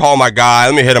I gotta call my guy.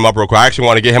 Let me hit him up real quick. I actually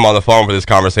want to get him on the phone for this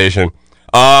conversation.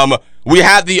 We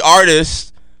had the artist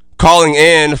calling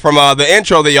in from the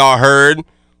intro that y'all heard.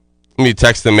 Let me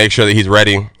text him, make sure that he's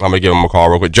ready. I'm gonna give him a call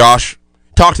real quick. Josh,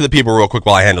 talk to the people real quick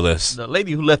while I handle this. The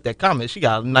lady who left that comment, she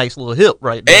got a nice little hip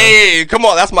right there. Hey, come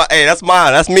on, that's mine.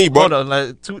 That's me, bro. Hold on,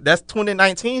 that's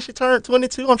 2019. She turned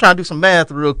 22. I'm trying to do some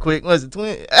math real quick. Was it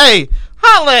 20? Hey,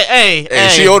 holla, hey.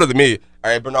 She older than me. All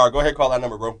right, Bernard, go ahead and call that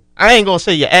number, bro. I ain't gonna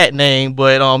say your at name,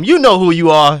 but you know who you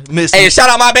are, Miss. Hey,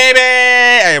 shout out my baby.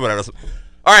 Hey, whatever.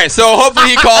 All right, so hopefully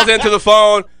he calls into the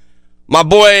phone. My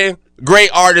boy,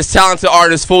 great artist, talented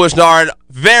artist, Foolish Nard.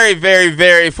 Very, very,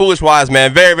 very foolish wise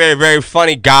man. Very, very, very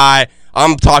funny guy.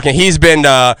 I'm talking, he's been,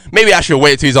 maybe I should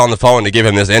wait till he's on the phone to give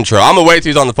him this intro. I'm going to wait till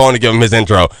he's on the phone to give him his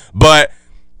intro. But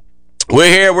we're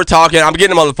here, we're talking. I'm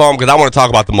getting him on the phone because I want to talk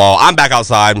about the mall. I'm back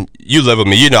outside. You live with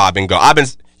me. You know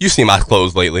you see my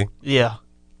clothes lately. Yeah.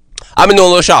 I've been doing a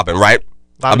little shopping, right?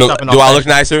 Do I fashion. look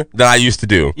nicer than I used to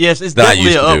do? Yes, it's than I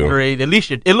definitely used an to do. upgrade. At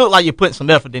least it looked like you're putting some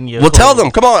effort in your Well, tell clothes.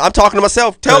 them. Come on. I'm talking to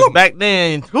myself. Tell 'Cause them. back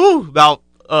then, about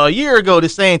a year ago, the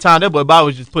same time, that boy Bob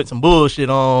was just putting some bullshit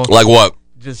on. Like what?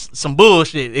 Just some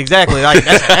bullshit. Exactly. Like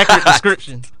that's an accurate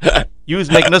description. You was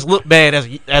making us look bad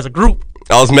as a group.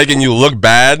 I was making you look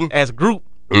bad? As a group.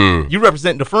 Mm. You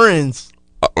represent the friends.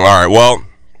 All right, well.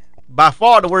 By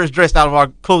far the worst dressed out of our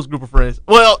close group of friends.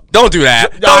 Well, don't do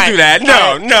that. Don't do that.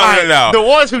 No. The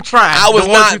ones who tried. I was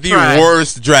not the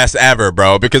worst dressed ever,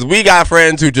 bro, because we got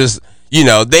friends who just,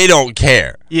 they don't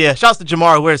care. Yeah, shouts to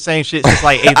Jamar who wears the same shit since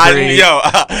like 8th grade.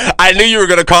 I knew you were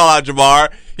going to call out Jamar.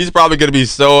 He's probably going to be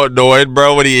so annoyed,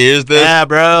 bro, when he hears this. Yeah,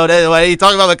 bro. That's why he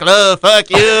talking about the club. Fuck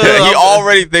you. He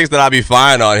already thinks that I be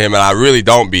fine on him, and I really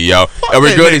don't be, yo. Are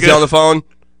we good? Is he on the phone?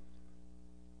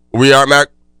 We are, Mac?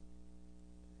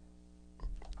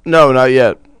 No, not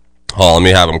yet. Oh, let me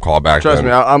have him call back. Trust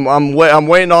me, I'm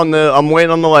waiting on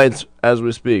the lights as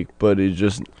we speak, but he's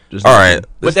just all right.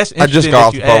 But that's I just got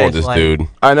off the phone with this dude.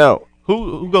 I know.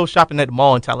 Who goes shopping at the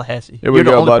mall in Tallahassee? Here we You're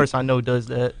the go, only bud. person I know who does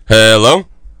that. Hello?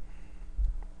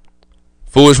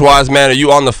 Foolish wise man, are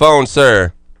you on the phone,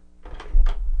 sir?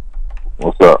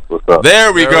 What's up? What's up?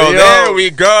 There we go. There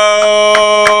we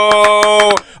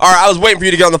go. All right, I was waiting for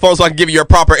you to get on the phone so I can give you your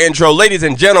proper intro. Ladies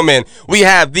and gentlemen, we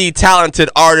have the talented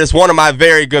artist, one of my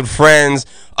very good friends,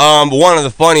 one of the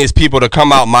funniest people to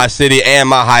come out my city and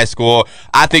my high school.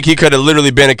 I think he could have literally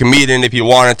been a comedian if he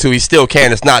wanted to. He still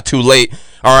can. It's not too late.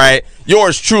 All right.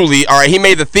 Yours truly. All right. He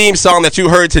made the theme song that you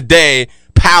heard today,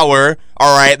 Power.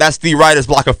 All right. That's the Writer's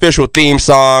Block official theme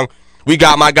song. We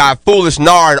got my guy Foolish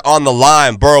Nard on the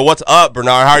line, bro. What's up,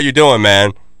 Bernard? How are you doing,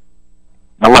 man?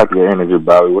 I like your energy,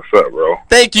 Bobby. What's up, bro?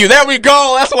 Thank you. There we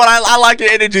go. That's what I like your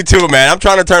energy too, man. I'm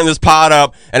trying to turn this pod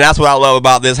up, and that's what I love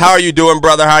about this. How are you doing,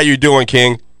 brother? How are you doing,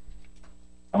 King?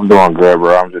 I'm doing good,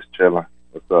 bro. I'm just chilling.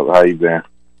 What's up? How you been?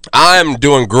 I'm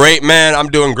doing great, man. I'm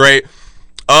doing great.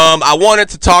 I wanted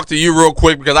to talk to you real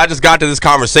quick because I just got to this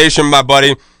conversation, my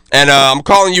buddy, and I'm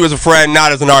calling you as a friend,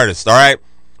 not as an artist, all right?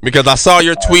 Because I saw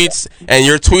your tweets, and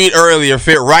your tweet earlier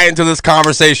fit right into this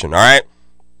conversation, all right?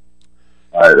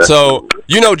 All right, so, cool.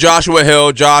 You know Joshua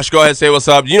Hill. Josh, go ahead and say what's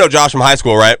up. You know Josh from high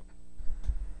school, right?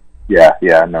 Yeah,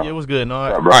 I know. Yeah, it was good. No,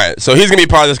 all right, so he's going to be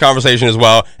part of this conversation as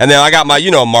well. And then I got my,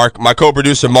 Mark, my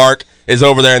co-producer Mark is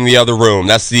over there in the other room.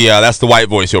 That's the white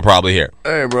voice you'll probably hear.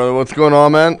 Hey, brother, what's going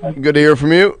on, man? Good to hear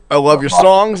from you. I love your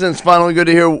songs, and it's finally good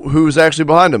to hear who's actually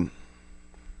behind them.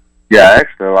 Yeah, I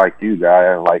actually like you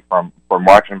guys. Like from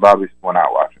watching Bobby's, well,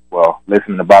 not watching, well,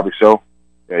 listening to Bobby's show.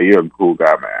 Yeah, you're a cool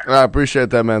guy, man. I appreciate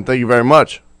that, man. Thank you very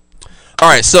much. All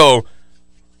right, so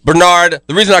Bernard,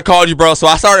 the reason I called you, bro, so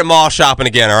I started mall shopping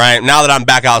again, all right? Now that I'm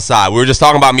back outside. We were just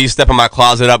talking about me stepping my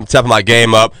closet up and stepping my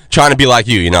game up, trying to be like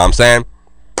you know what I'm saying?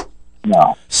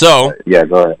 No. So. Yeah,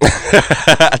 go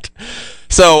ahead.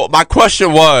 So, my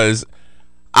question was,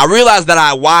 I realized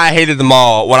why I hated the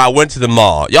mall when I went to the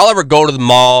mall. Y'all ever go to the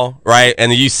mall, right,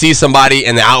 and you see somebody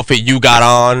in the outfit you got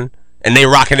on, and they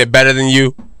rocking it better than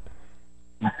you?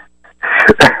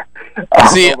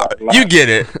 See, you get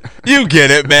it. You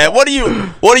get it, man. What are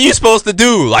you supposed to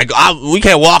do? Like, we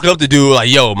can't walk up to dude like,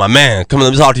 yo, my man, come on,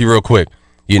 let me talk to you real quick.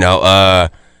 You know,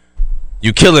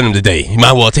 you killing him today. You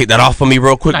might well take that off for me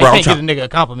real quick, Nah, bro. you can't give a nigga a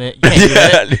compliment. You can't do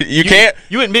that. You can't?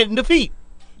 You admitting defeat.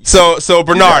 So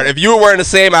Bernard, if you were wearing the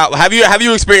same outfit, have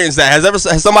you experienced that?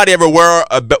 Has somebody ever wore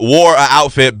an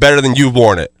outfit better than you've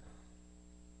worn it?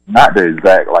 Not the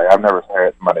exact, like, I've never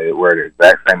had somebody wear the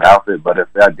exact same outfit, but if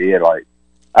I did, like,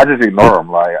 I just ignore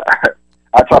them. Like,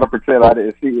 I try to pretend I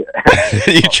didn't see it.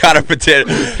 You try to pretend.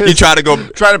 You try to go.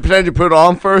 Try to pretend you put it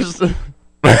on first. No,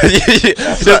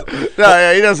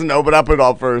 yeah, he doesn't know, but I put it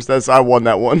on first. I won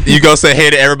that one. You go say hey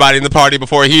to everybody in the party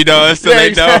before he does, so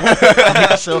they know.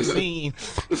 Make yourself seen.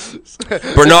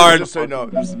 Bernard, Just say no.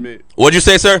 This is me. what'd you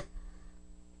say, sir?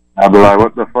 I'd be like,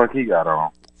 what the fuck he got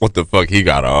on? What the fuck he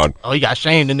got on? Oh, you got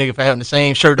shamed the nigga for having the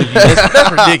same shirt as you.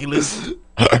 That's ridiculous.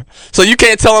 So you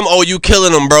can't tell him, oh, you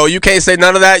killing him, bro. You can't say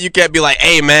none of that. You can't be like,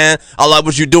 hey, man, I like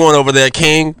what you doing over there,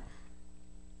 King.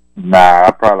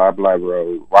 Nah, I'd be like,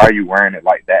 bro, why are you wearing it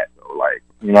like that, though? Like,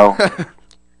 you know?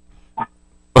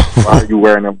 Why are you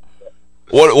wearing them?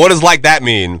 What does like that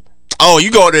mean? Oh, you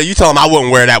go there, you tell him I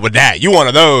wouldn't wear that with that. You one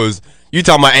of those. You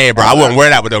tell him, hey, bro, I wouldn't wear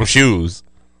that with them shoes.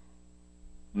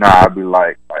 Nah, I'd be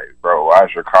like, bro, why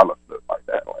is your collar look like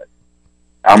that? Like,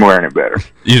 I'm wearing it better.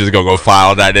 You just go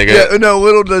file that nigga. Yeah, no,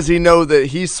 little does he know that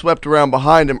he swept around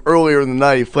behind him earlier in the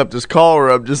night. He flipped his collar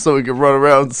up just so he could run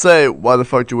around and say, why the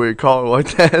fuck do you wear your collar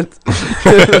like that?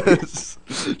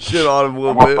 Shit on him a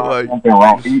little bit. Like, something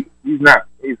wrong. He's not.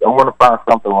 I want to find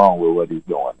something wrong with what he's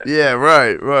doing. yeah,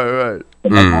 right.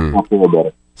 I feel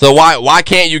better. So why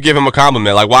can't you give him a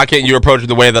compliment? Like, why can't you approach it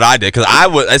the way that I did? Because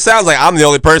it sounds like I'm the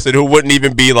only person who wouldn't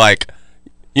even be like,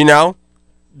 you know?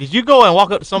 Did you go and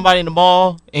walk up to somebody in the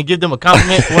mall and give them a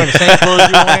compliment for wearing the same clothes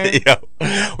you were wearing? Yo,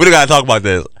 we don't gotta talk about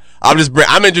this.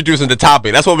 I'm introducing the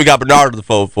topic. That's what we got Bernard on the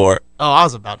phone for. Oh, I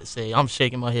was about to say. I'm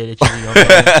shaking my head at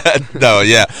you. No,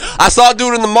 yeah. I saw a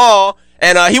dude in the mall,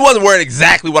 and he wasn't wearing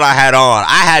exactly what I had on.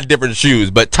 I had different shoes,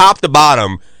 but top to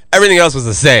bottom, everything else was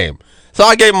the same. So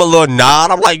I gave him a little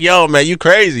nod. I'm like, yo, man, you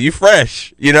crazy. You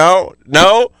fresh. You know?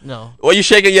 No? No. Well, you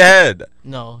shaking your head.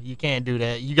 No, you can't do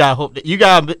that. You gotta hope that you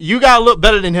gotta look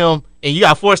better than him, and you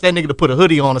gotta force that nigga to put a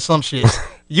hoodie on or some shit.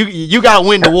 You gotta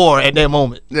win the war at that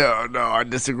moment. No, I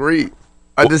disagree.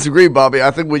 I disagree, Bobby.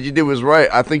 I think what you did was right.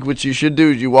 I think what you should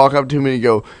do is you walk up to him and you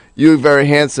go, "You look very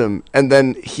handsome," and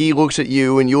then he looks at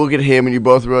you and you look at him and you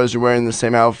both realize you're wearing the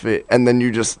same outfit, and then you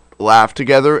just laugh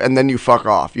together and then you fuck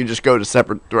off. You just go to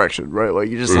separate direction, right? Like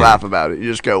you just laugh about it.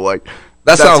 You just go like.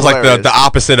 That sounds hilarious. like the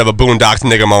opposite of a Boondocks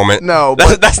nigga moment. No,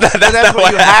 that's but that's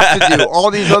what you have to do.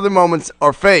 All these other moments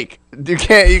are fake. You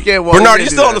can't. Bernard, you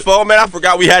still on the phone, man? I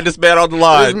forgot we had this man on the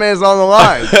line. This man's on the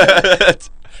line.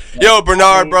 Yo,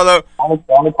 Bernard, brother. The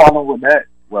only problem with that,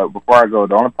 well, before I go,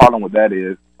 the only problem with that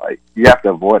is, like, you have to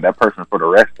avoid that person for the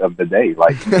rest of the day.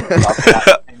 Like,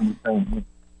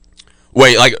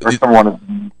 wait, like,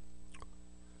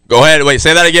 go ahead. Wait,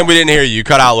 say that again. We didn't hear you. You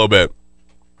cut out a little bit.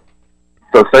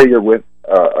 So say you're with,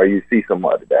 or you see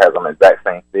somebody that has an exact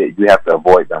same fit, you have to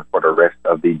avoid them for the rest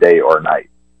of the day or night.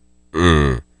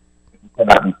 You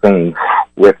cannot be seen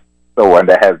with someone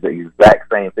that has the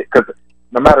exact same fit, because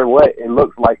no matter what, it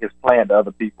looks like it's planned to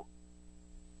other people.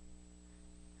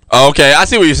 Okay, I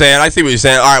see what you're saying.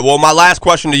 All right, well, my last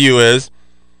question to you is,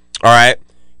 all right,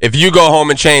 if you go home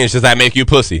and change, does that make you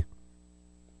pussy?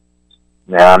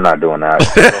 Nah, I'm not doing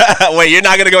that. Wait, you're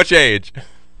not going to go change?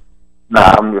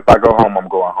 Nah, if I go home, I'm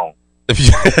going home.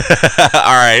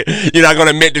 All right, you're not going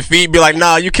to admit defeat, be like,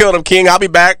 nah, you killed him, King, I'll be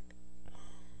back?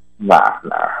 Nah.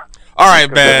 All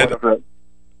right, man.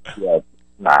 Yeah,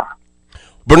 nah.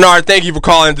 Bernard, thank you for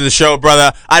calling into the show,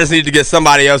 brother. I just need to get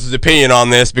somebody else's opinion on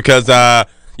this because, I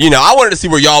wanted to see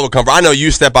where y'all would come from. I know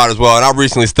you step out as well, and I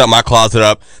recently stepped my closet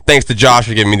up. Thanks to Josh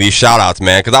for giving me these shout-outs,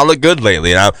 man, because I look good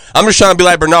lately. And I'm just trying to be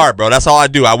like Bernard, bro. That's all I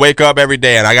do. I wake up every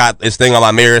day, and I got this thing on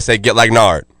my mirror that say, get like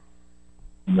Nard.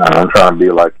 Nah, I'm trying to be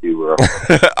like you, bro.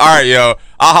 All right, yo.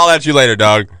 I'll holler at you later,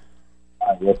 dog.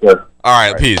 Yes, sir. All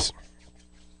right, peace.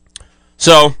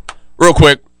 So, real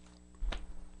quick,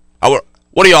 what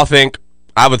do y'all think?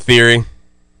 I have a theory.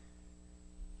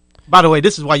 By the way,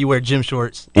 this is why you wear gym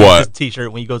shorts. What? Just a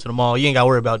t-shirt when you go to the mall. You ain't got to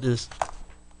worry about this.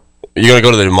 You're going to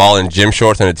go to the mall in gym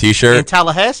shorts and a t-shirt? In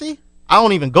Tallahassee? I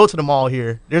don't even go to the mall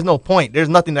here. There's no point. There's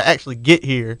nothing to actually get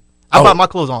here. I buy my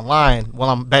clothes online while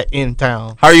I'm back in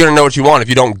town. How are you going to know what you want if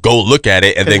you don't go look at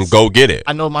it and then go get it?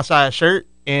 I know my size shirt,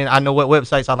 and I know what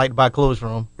websites I like to buy clothes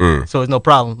from. So it's no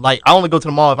problem. Like, I only go to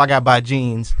the mall if I got to buy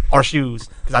jeans or shoes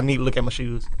because I need to look at my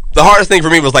shoes. The hardest thing for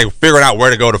me was like figuring out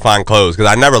where to go to find clothes because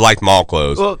I never liked mall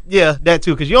clothes. Well, yeah, that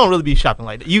too, because you don't really be shopping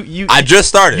like that. I just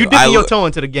started. You dipping your toe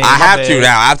into the game. I have to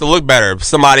now. I have to look better.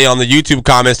 Somebody on the YouTube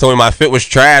comments told me my fit was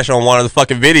trash on one of the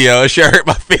fucking videos. Sure hurt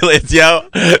my feelings, yo.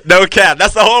 No cap.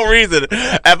 That's the whole reason.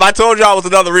 If I told y'all it was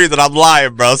another reason, I'm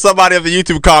lying, bro. Somebody on the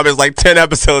YouTube comments like 10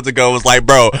 episodes ago was like,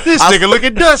 bro, this nigga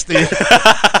looking dusty.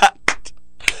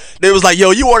 They was like, yo,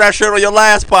 you wore that shirt on your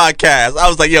last podcast. I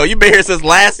was like, yo, you been here since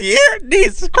last year?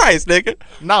 Jesus Christ, nigga.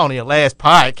 Not on your last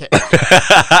podcast.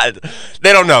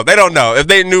 They don't know. They don't know. If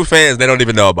they new fans, they don't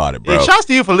even know about it, bro. Yeah, shouts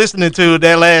to you for listening to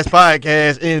that last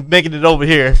podcast and making it over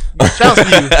here. Shouts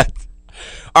to you.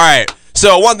 All right.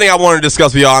 So one thing I want to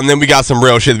discuss with y'all, and then we got some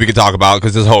real shit that we can talk about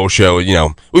because this whole show, you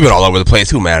know, we've been all over the place.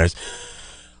 Who matters?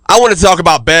 I want to talk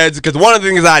about beds because one of the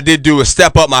things I did do was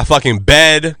step up my fucking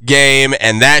bed game,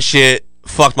 and that shit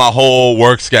fucked my whole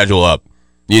work schedule up.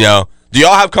 You know, do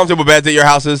y'all have comfortable beds at your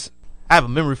houses? I have a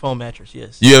memory foam mattress.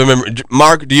 Yes. You have a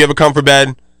Mark? Do you have a comfort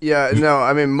bed? Yeah, no.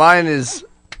 I mean, mine is.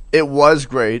 It was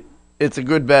great. It's a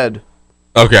good bed.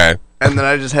 Okay. And then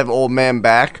I just have old man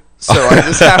back, so I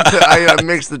just have to. I gotta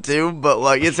mix the two. But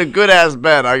like, it's a good ass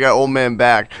bed. I got old man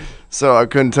back, so I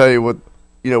couldn't tell you what,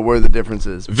 you know, where the difference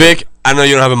is. Vic, I know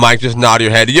you don't have a mic. Just nod your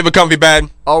head. Do you have a comfy bed?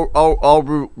 I'll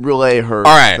relay her.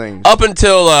 All right. Things. Up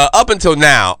until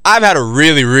now, I've had a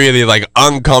really, really like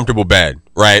uncomfortable bed.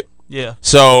 Right. Yeah.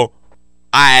 So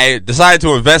I decided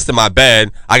to invest in my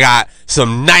bed. I got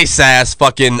some nice ass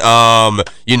fucking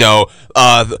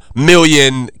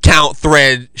million count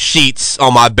thread sheets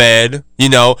on my bed. You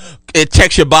know, it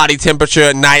checks your body temperature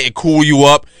at night. It cool you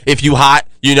up if you hot.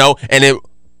 You know, and it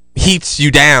heats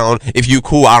you down if you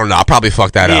cool. I don't know. I probably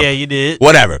fucked that up. Yeah, you did.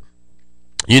 Whatever.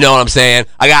 You know what I'm saying?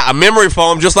 I got a memory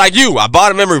foam just like you. I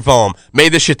bought a memory foam.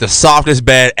 Made this shit the softest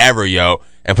bed ever, yo.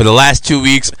 And for the last 2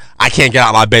 weeks, I can't get out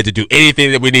of my bed to do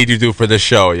anything that we need to do for this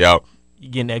show, yo. You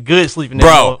getting that good sleeping,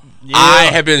 bro? Yeah. I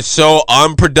have been so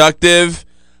unproductive.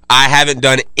 I haven't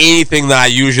done anything that I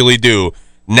usually do.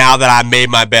 Now that I made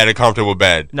my bed a comfortable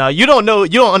bed. No, you don't know.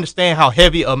 You don't understand how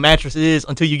heavy a mattress is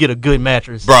until you get a good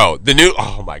mattress. Bro,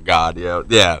 oh my God,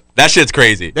 yeah. That shit's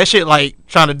crazy. That shit like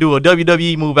trying to do a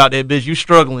WWE move out there, bitch. You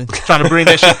struggling, trying to bring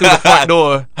that shit through the front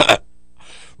door.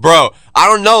 Bro, I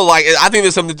don't know. Like, I think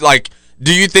there's something like,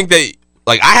 do you think that,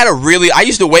 like, I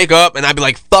used to wake up and I'd be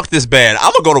like, fuck this bed.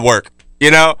 I'm gonna go to work,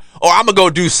 you know? Or I'm gonna go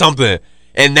do something.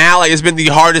 And now, like, it's been the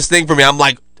hardest thing for me. I'm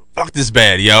like, fuck this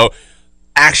bed, yo.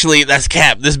 Actually, that's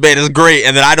cap. This bed is great,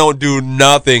 and then I don't do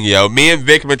nothing, yo. Me and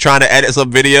Vic have been trying to edit some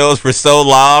videos for so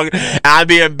long, and I'd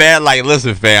be in bed like,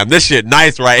 listen, fam, this shit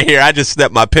nice right here. I just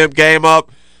stepped my pimp game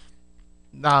up.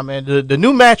 Nah, man, the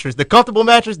new mattress, the comfortable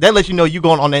mattress, that lets you know you're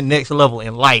going on that next level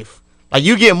in life. Like,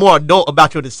 you get more adult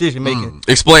about your decision making.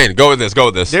 Explain. Go with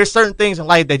this. There's certain things in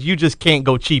life that you just can't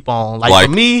go cheap on. Like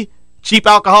for me, cheap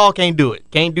alcohol, can't do it.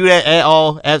 Can't do that at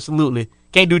all. Absolutely.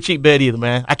 Can't do cheap bed either,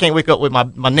 man. I can't wake up with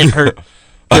my neck hurt.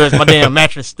 Because my damn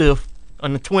mattress stiff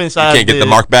on the twin side. You can't get the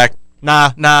Mark back?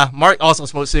 Nah. Mark also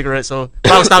smoked cigarettes, so if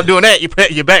I would stop doing that,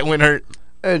 your back wouldn't hurt.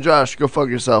 Hey, Josh, go fuck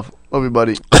yourself. Love you,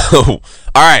 buddy. All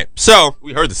right, so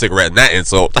we heard the cigarette in that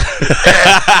insult.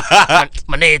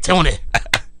 my name Tony.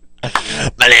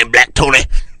 My name Black Tony.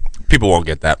 People won't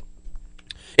get that.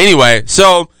 Anyway,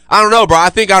 so I don't know, bro. I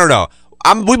don't know.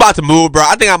 We about to move, bro.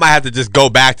 I think I might have to just go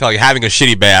back to like having a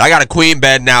shitty bed. I got a queen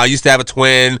bed now. I used to have a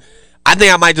twin. I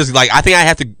think I might just I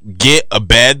have to get a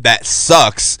bed that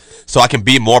sucks so I can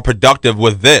be more productive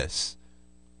with this.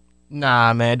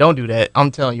 Nah, man, don't do that.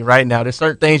 I'm telling you right now, there's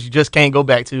certain things you just can't go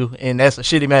back to, and that's a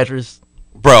shitty mattress.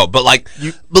 Bro, but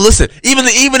listen, even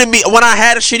in me, when I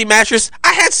had a shitty mattress,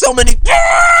 I had so many.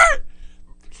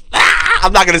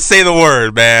 I'm not gonna say the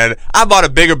word, man. I bought a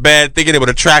bigger bed thinking it would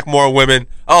attract more women.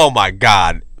 Oh my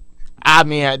God. I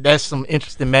mean, that's some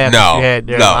interesting math you had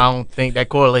there. No. I don't think that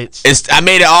correlates. I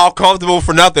made it all comfortable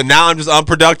for nothing. Now I'm just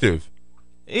unproductive.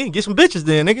 You can get some bitches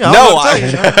then,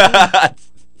 nigga.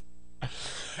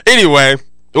 Anyway,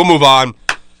 we'll move on.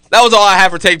 That was all I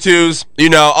have for Take Twos. You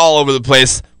know, all over the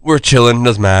place. We're chilling.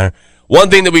 Doesn't matter.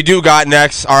 One thing that we do got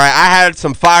next. All right, I had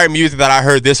some fire music that I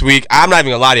heard this week. I'm not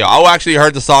even gonna lie to y'all. I actually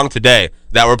heard the song today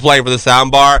that we're playing for the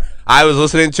soundbar. I was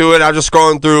listening to it. I was just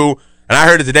scrolling through. And I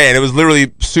heard it today, and it was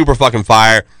literally super fucking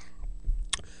fire.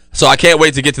 So I can't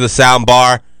wait to get to the sound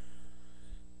bar.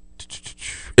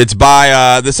 It's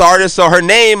by this artist. So her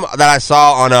name that I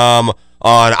saw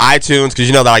on iTunes, because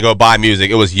you know that I go buy music.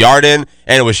 It was Yarden,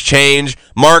 and it was Change.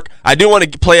 Mark, I do want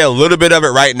to play a little bit of it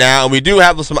right now, and we do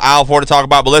have some Aisle 4 to talk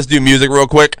about, but let's do music real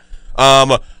quick.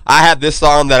 I have this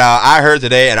song that I heard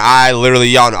today, and I literally,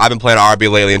 y'all know, I've been playing R&B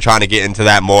lately and trying to get into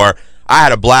that more. I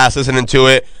had a blast listening to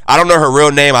it. I don't know her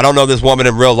real name. I don't know this woman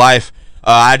in real life.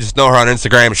 I just know her on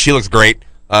Instagram. She looks great.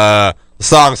 The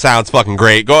song sounds fucking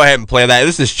great. Go ahead and play that.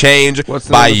 This is Change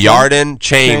by Yarden.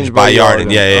 Change by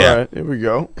Yarden. Yeah. All right, here we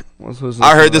go.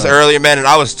 I heard this earlier, man, and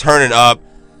I was turning up.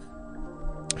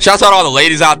 Shouts out to all the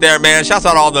ladies out there, man. Shouts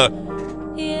out to all the...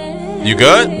 You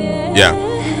good? Yeah.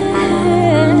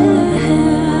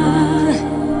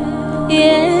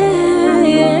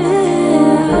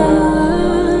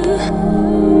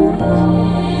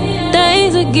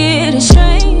 Things are getting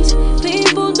strange.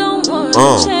 People don't want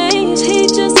to change. He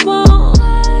just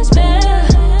wants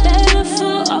better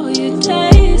for all your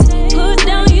taste. Put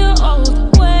down your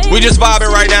old ways. We just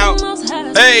vibing right now.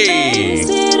 Hey. You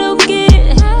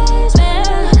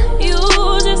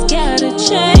just gotta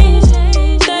change.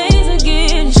 Things are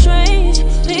getting strange.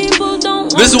 People don't.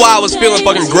 This is why I was feeling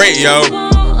fucking great, yo.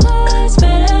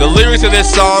 The lyrics of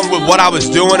this song with what I was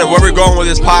doing and where we're going with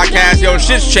this podcast, yo,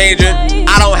 shit's changing.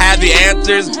 I don't have the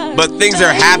answers, but things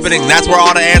are happening. That's where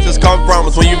all the answers come from.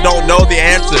 It's when you don't know the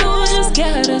answers.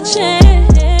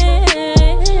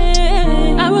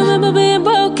 I remember being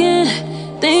broken,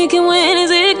 thinking when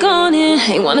is it gone in?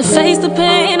 Ain't wanna face the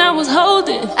pain I was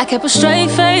holding. I kept a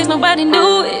straight face, nobody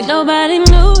knew it. Nobody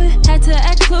knew it. Had to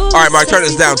act clueless. All right, Mark, turn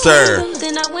this down, sir.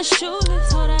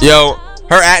 Yo.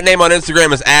 Her @ name on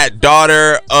Instagram is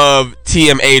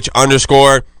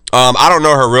 @daughter_of_TMH_. I don't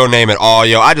know her real name at all,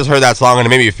 yo. I just heard that song and it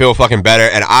made me feel fucking better,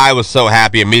 and I was so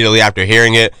happy immediately after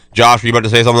hearing it. Josh, were you about to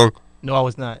say something? No, I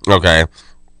was not. Okay.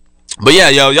 But yeah,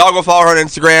 yo, y'all go follow her on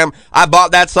Instagram. I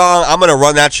bought that song. I'm gonna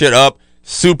run that shit up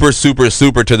super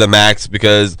to the max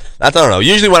because I don't know.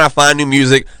 Usually when I find new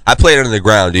music, I play it under the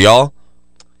ground. Do y'all?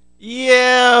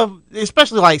 Yeah,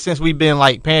 especially like since we've been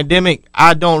like pandemic,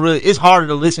 I don't really. It's harder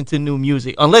to listen to new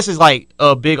music unless it's like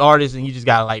a big artist and you just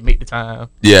gotta like make the time.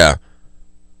 Yeah.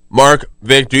 Mark,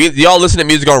 Vic, do y'all listen to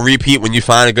music on repeat when you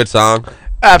find a good song?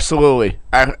 Absolutely.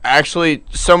 Actually,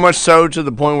 so much so to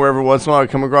the point where every once in a while I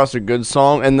come across a good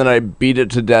song and then I beat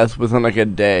it to death within like a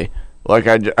day. Like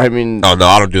I mean. Oh no,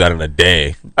 I don't do that in a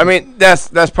day. I mean that's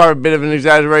probably a bit of an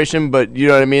exaggeration, but you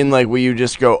know what I mean. Like where you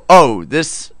just go, oh,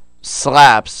 this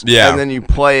slaps, yeah, and then you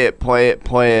play it.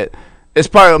 It's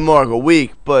probably more like a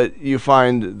week, but you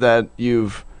find that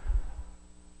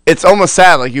it's almost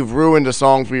sad, like you've ruined a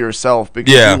song for yourself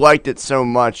because you liked it so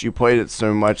much, you played it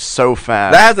so much, so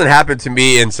fast. That hasn't happened to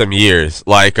me in some years.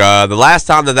 Like the last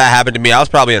time that happened to me, I was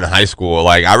probably in high school.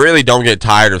 Like I really don't get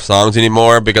tired of songs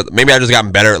anymore because maybe I just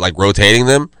gotten better at like rotating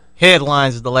them.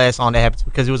 Headlines is the last song that happened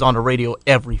because it was on the radio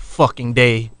every fucking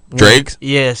day. Drake's?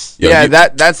 Yes. Yo, yeah,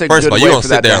 that's a first good of all, way you don't for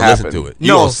sit that there to and listen happen. to it. You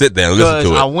don't sit there and listen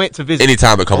to it. I went to visit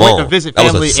anytime it come I on. went to visit that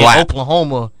was family a slap. in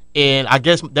Oklahoma, and I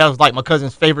guess that was like my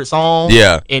cousin's favorite song.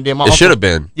 Yeah, and then my it should have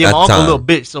been. Yeah, my uncle time. a little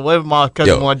bitch. So whatever my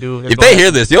cousin want to do, if they hear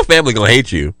this, your family gonna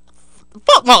hate you.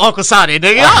 Fuck my Uncle Sadi,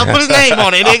 nigga. I'll put his name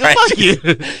on it, nigga. Right. Fuck you.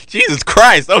 Jesus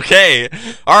Christ. Okay.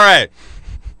 All right.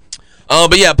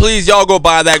 But yeah, please y'all go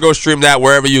buy that, go stream that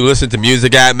wherever you listen to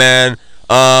music at, man.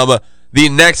 The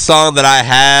next song that I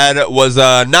had was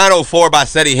 904 by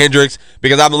Seti Hendrix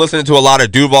because I've been listening to a lot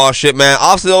of Duval shit, man.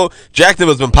 Also, Jack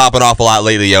Dilla's been popping off a lot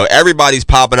lately, yo. Everybody's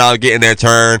popping out, getting their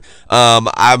turn.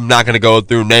 I'm not going to go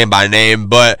through name by name,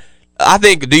 but I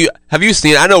think, have you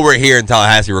seen, I know we're here in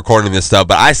Tallahassee recording this stuff,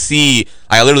 but I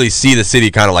literally see the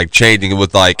city kind of like changing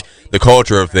with like the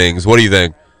culture of things. What do you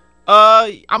think?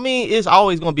 I mean, it's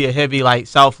always going to be a heavy like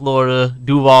South Florida,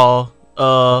 Duval,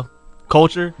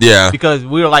 culture, because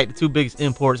we're like the two biggest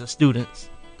imports of students.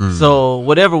 So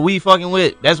whatever we fucking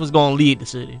with, that's what's gonna lead the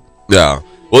city. Yeah.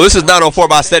 Well, this is 904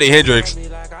 by Seti Hendrix. Yes,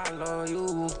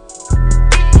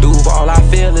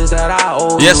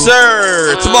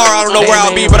 sir. Tomorrow I don't know where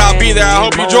I'll be, but I'll be there. I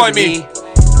hope you join me.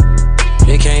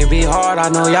 It can't be hard. I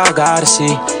know y'all gotta see.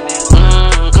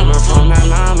 Coming from that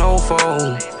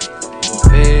 904.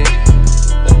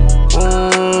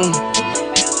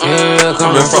 Yeah,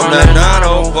 coming from that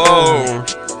 904.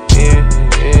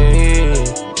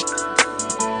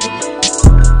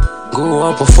 Grew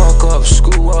up or fuck up,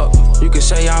 screw up. You can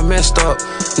say I messed up.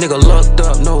 Nigga lucked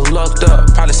up, no lucked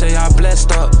up. Probably say I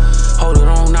blessed up. Hold it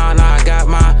on, nah, I got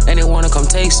mine. And they wanna come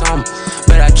take some.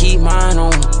 Bet I keep mine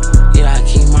on. Yeah, I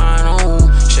keep mine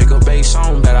on. Shake a bass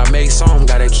on, bet I make some.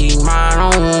 Gotta keep mine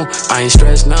on. I ain't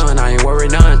stressed none, I ain't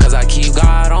worried none, cause I keep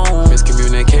God on.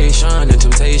 Miscommunication and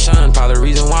temptation, probably the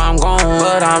reason why I'm gone.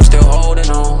 But I'm still holding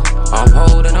on, I'm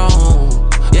holding on.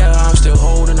 Yeah, I'm still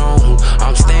holding on,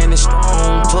 I'm standing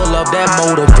strong. Pull up that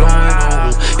motor blowing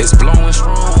on, it's blowing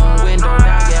strong. Window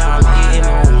down, yeah, I'm heading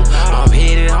on, I'm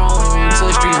headed home. To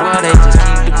the streets where they just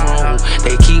keep it chrome,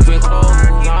 they keep it close.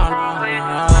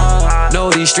 Know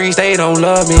these streets, they don't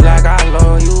love me like I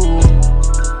love you.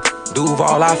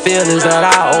 Duval, I feel is that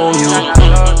I owe you.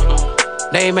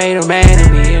 They made a man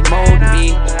of me and molded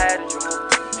me.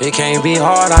 It can't be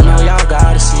hard, I know y'all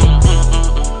gotta see.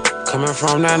 Coming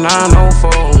from that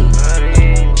 904,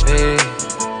 yeah.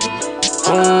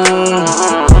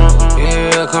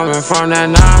 Yeah, coming from that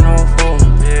 904,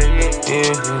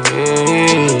 yeah.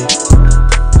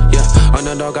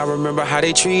 Underdog, I remember how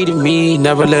they treated me.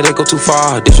 Never let it go too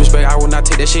far. Disrespect, I will not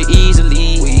take that shit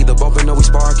easily. We either bumping or we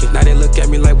sparking. Now they look at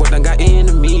me like what done got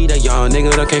into me. That young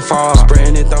nigga done can't fall.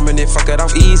 Spreading and thumbing it, fuck it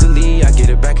off easily. I get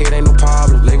it back, it ain't no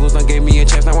problem. Labels done gave me a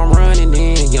chance, now I'm running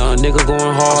in. Young nigga going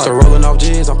hard. So rolling off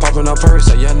jigs, I'm popping up purse.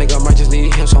 A young nigga might just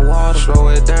need him some water. Slow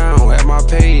it down at my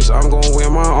pace. I'm gonna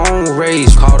win my own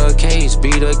race. Call the case, be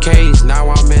the case. Now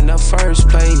I'm in the first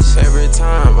place. Every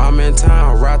time I'm in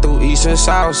town, ride through east and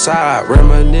south side.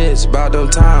 Reminisce about them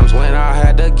times when I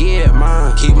had to get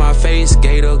mine. Keep my face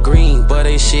gator green, but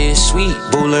they shit sweet.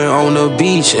 Bullin' on the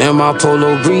beach in my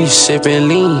polo brief, sippin'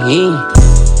 lean.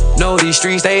 Know these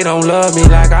streets, they don't love me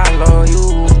like I love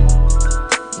you.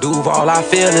 Duval, I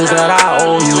feel is that I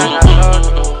owe you.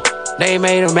 They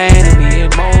made a man of me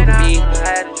and molded me.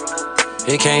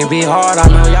 It can't be hard, I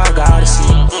know y'all gotta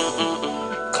see.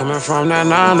 Coming from that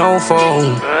 904,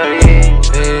 yeah.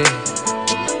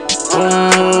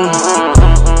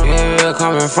 Yeah,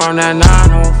 coming from that 904.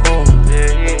 Yeah.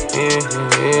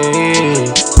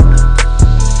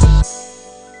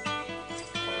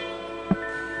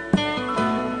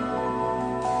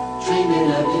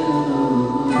 Dreaming of you.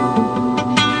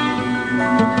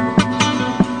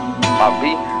 My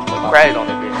beat was crazy on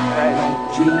that bitch.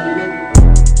 Dreaming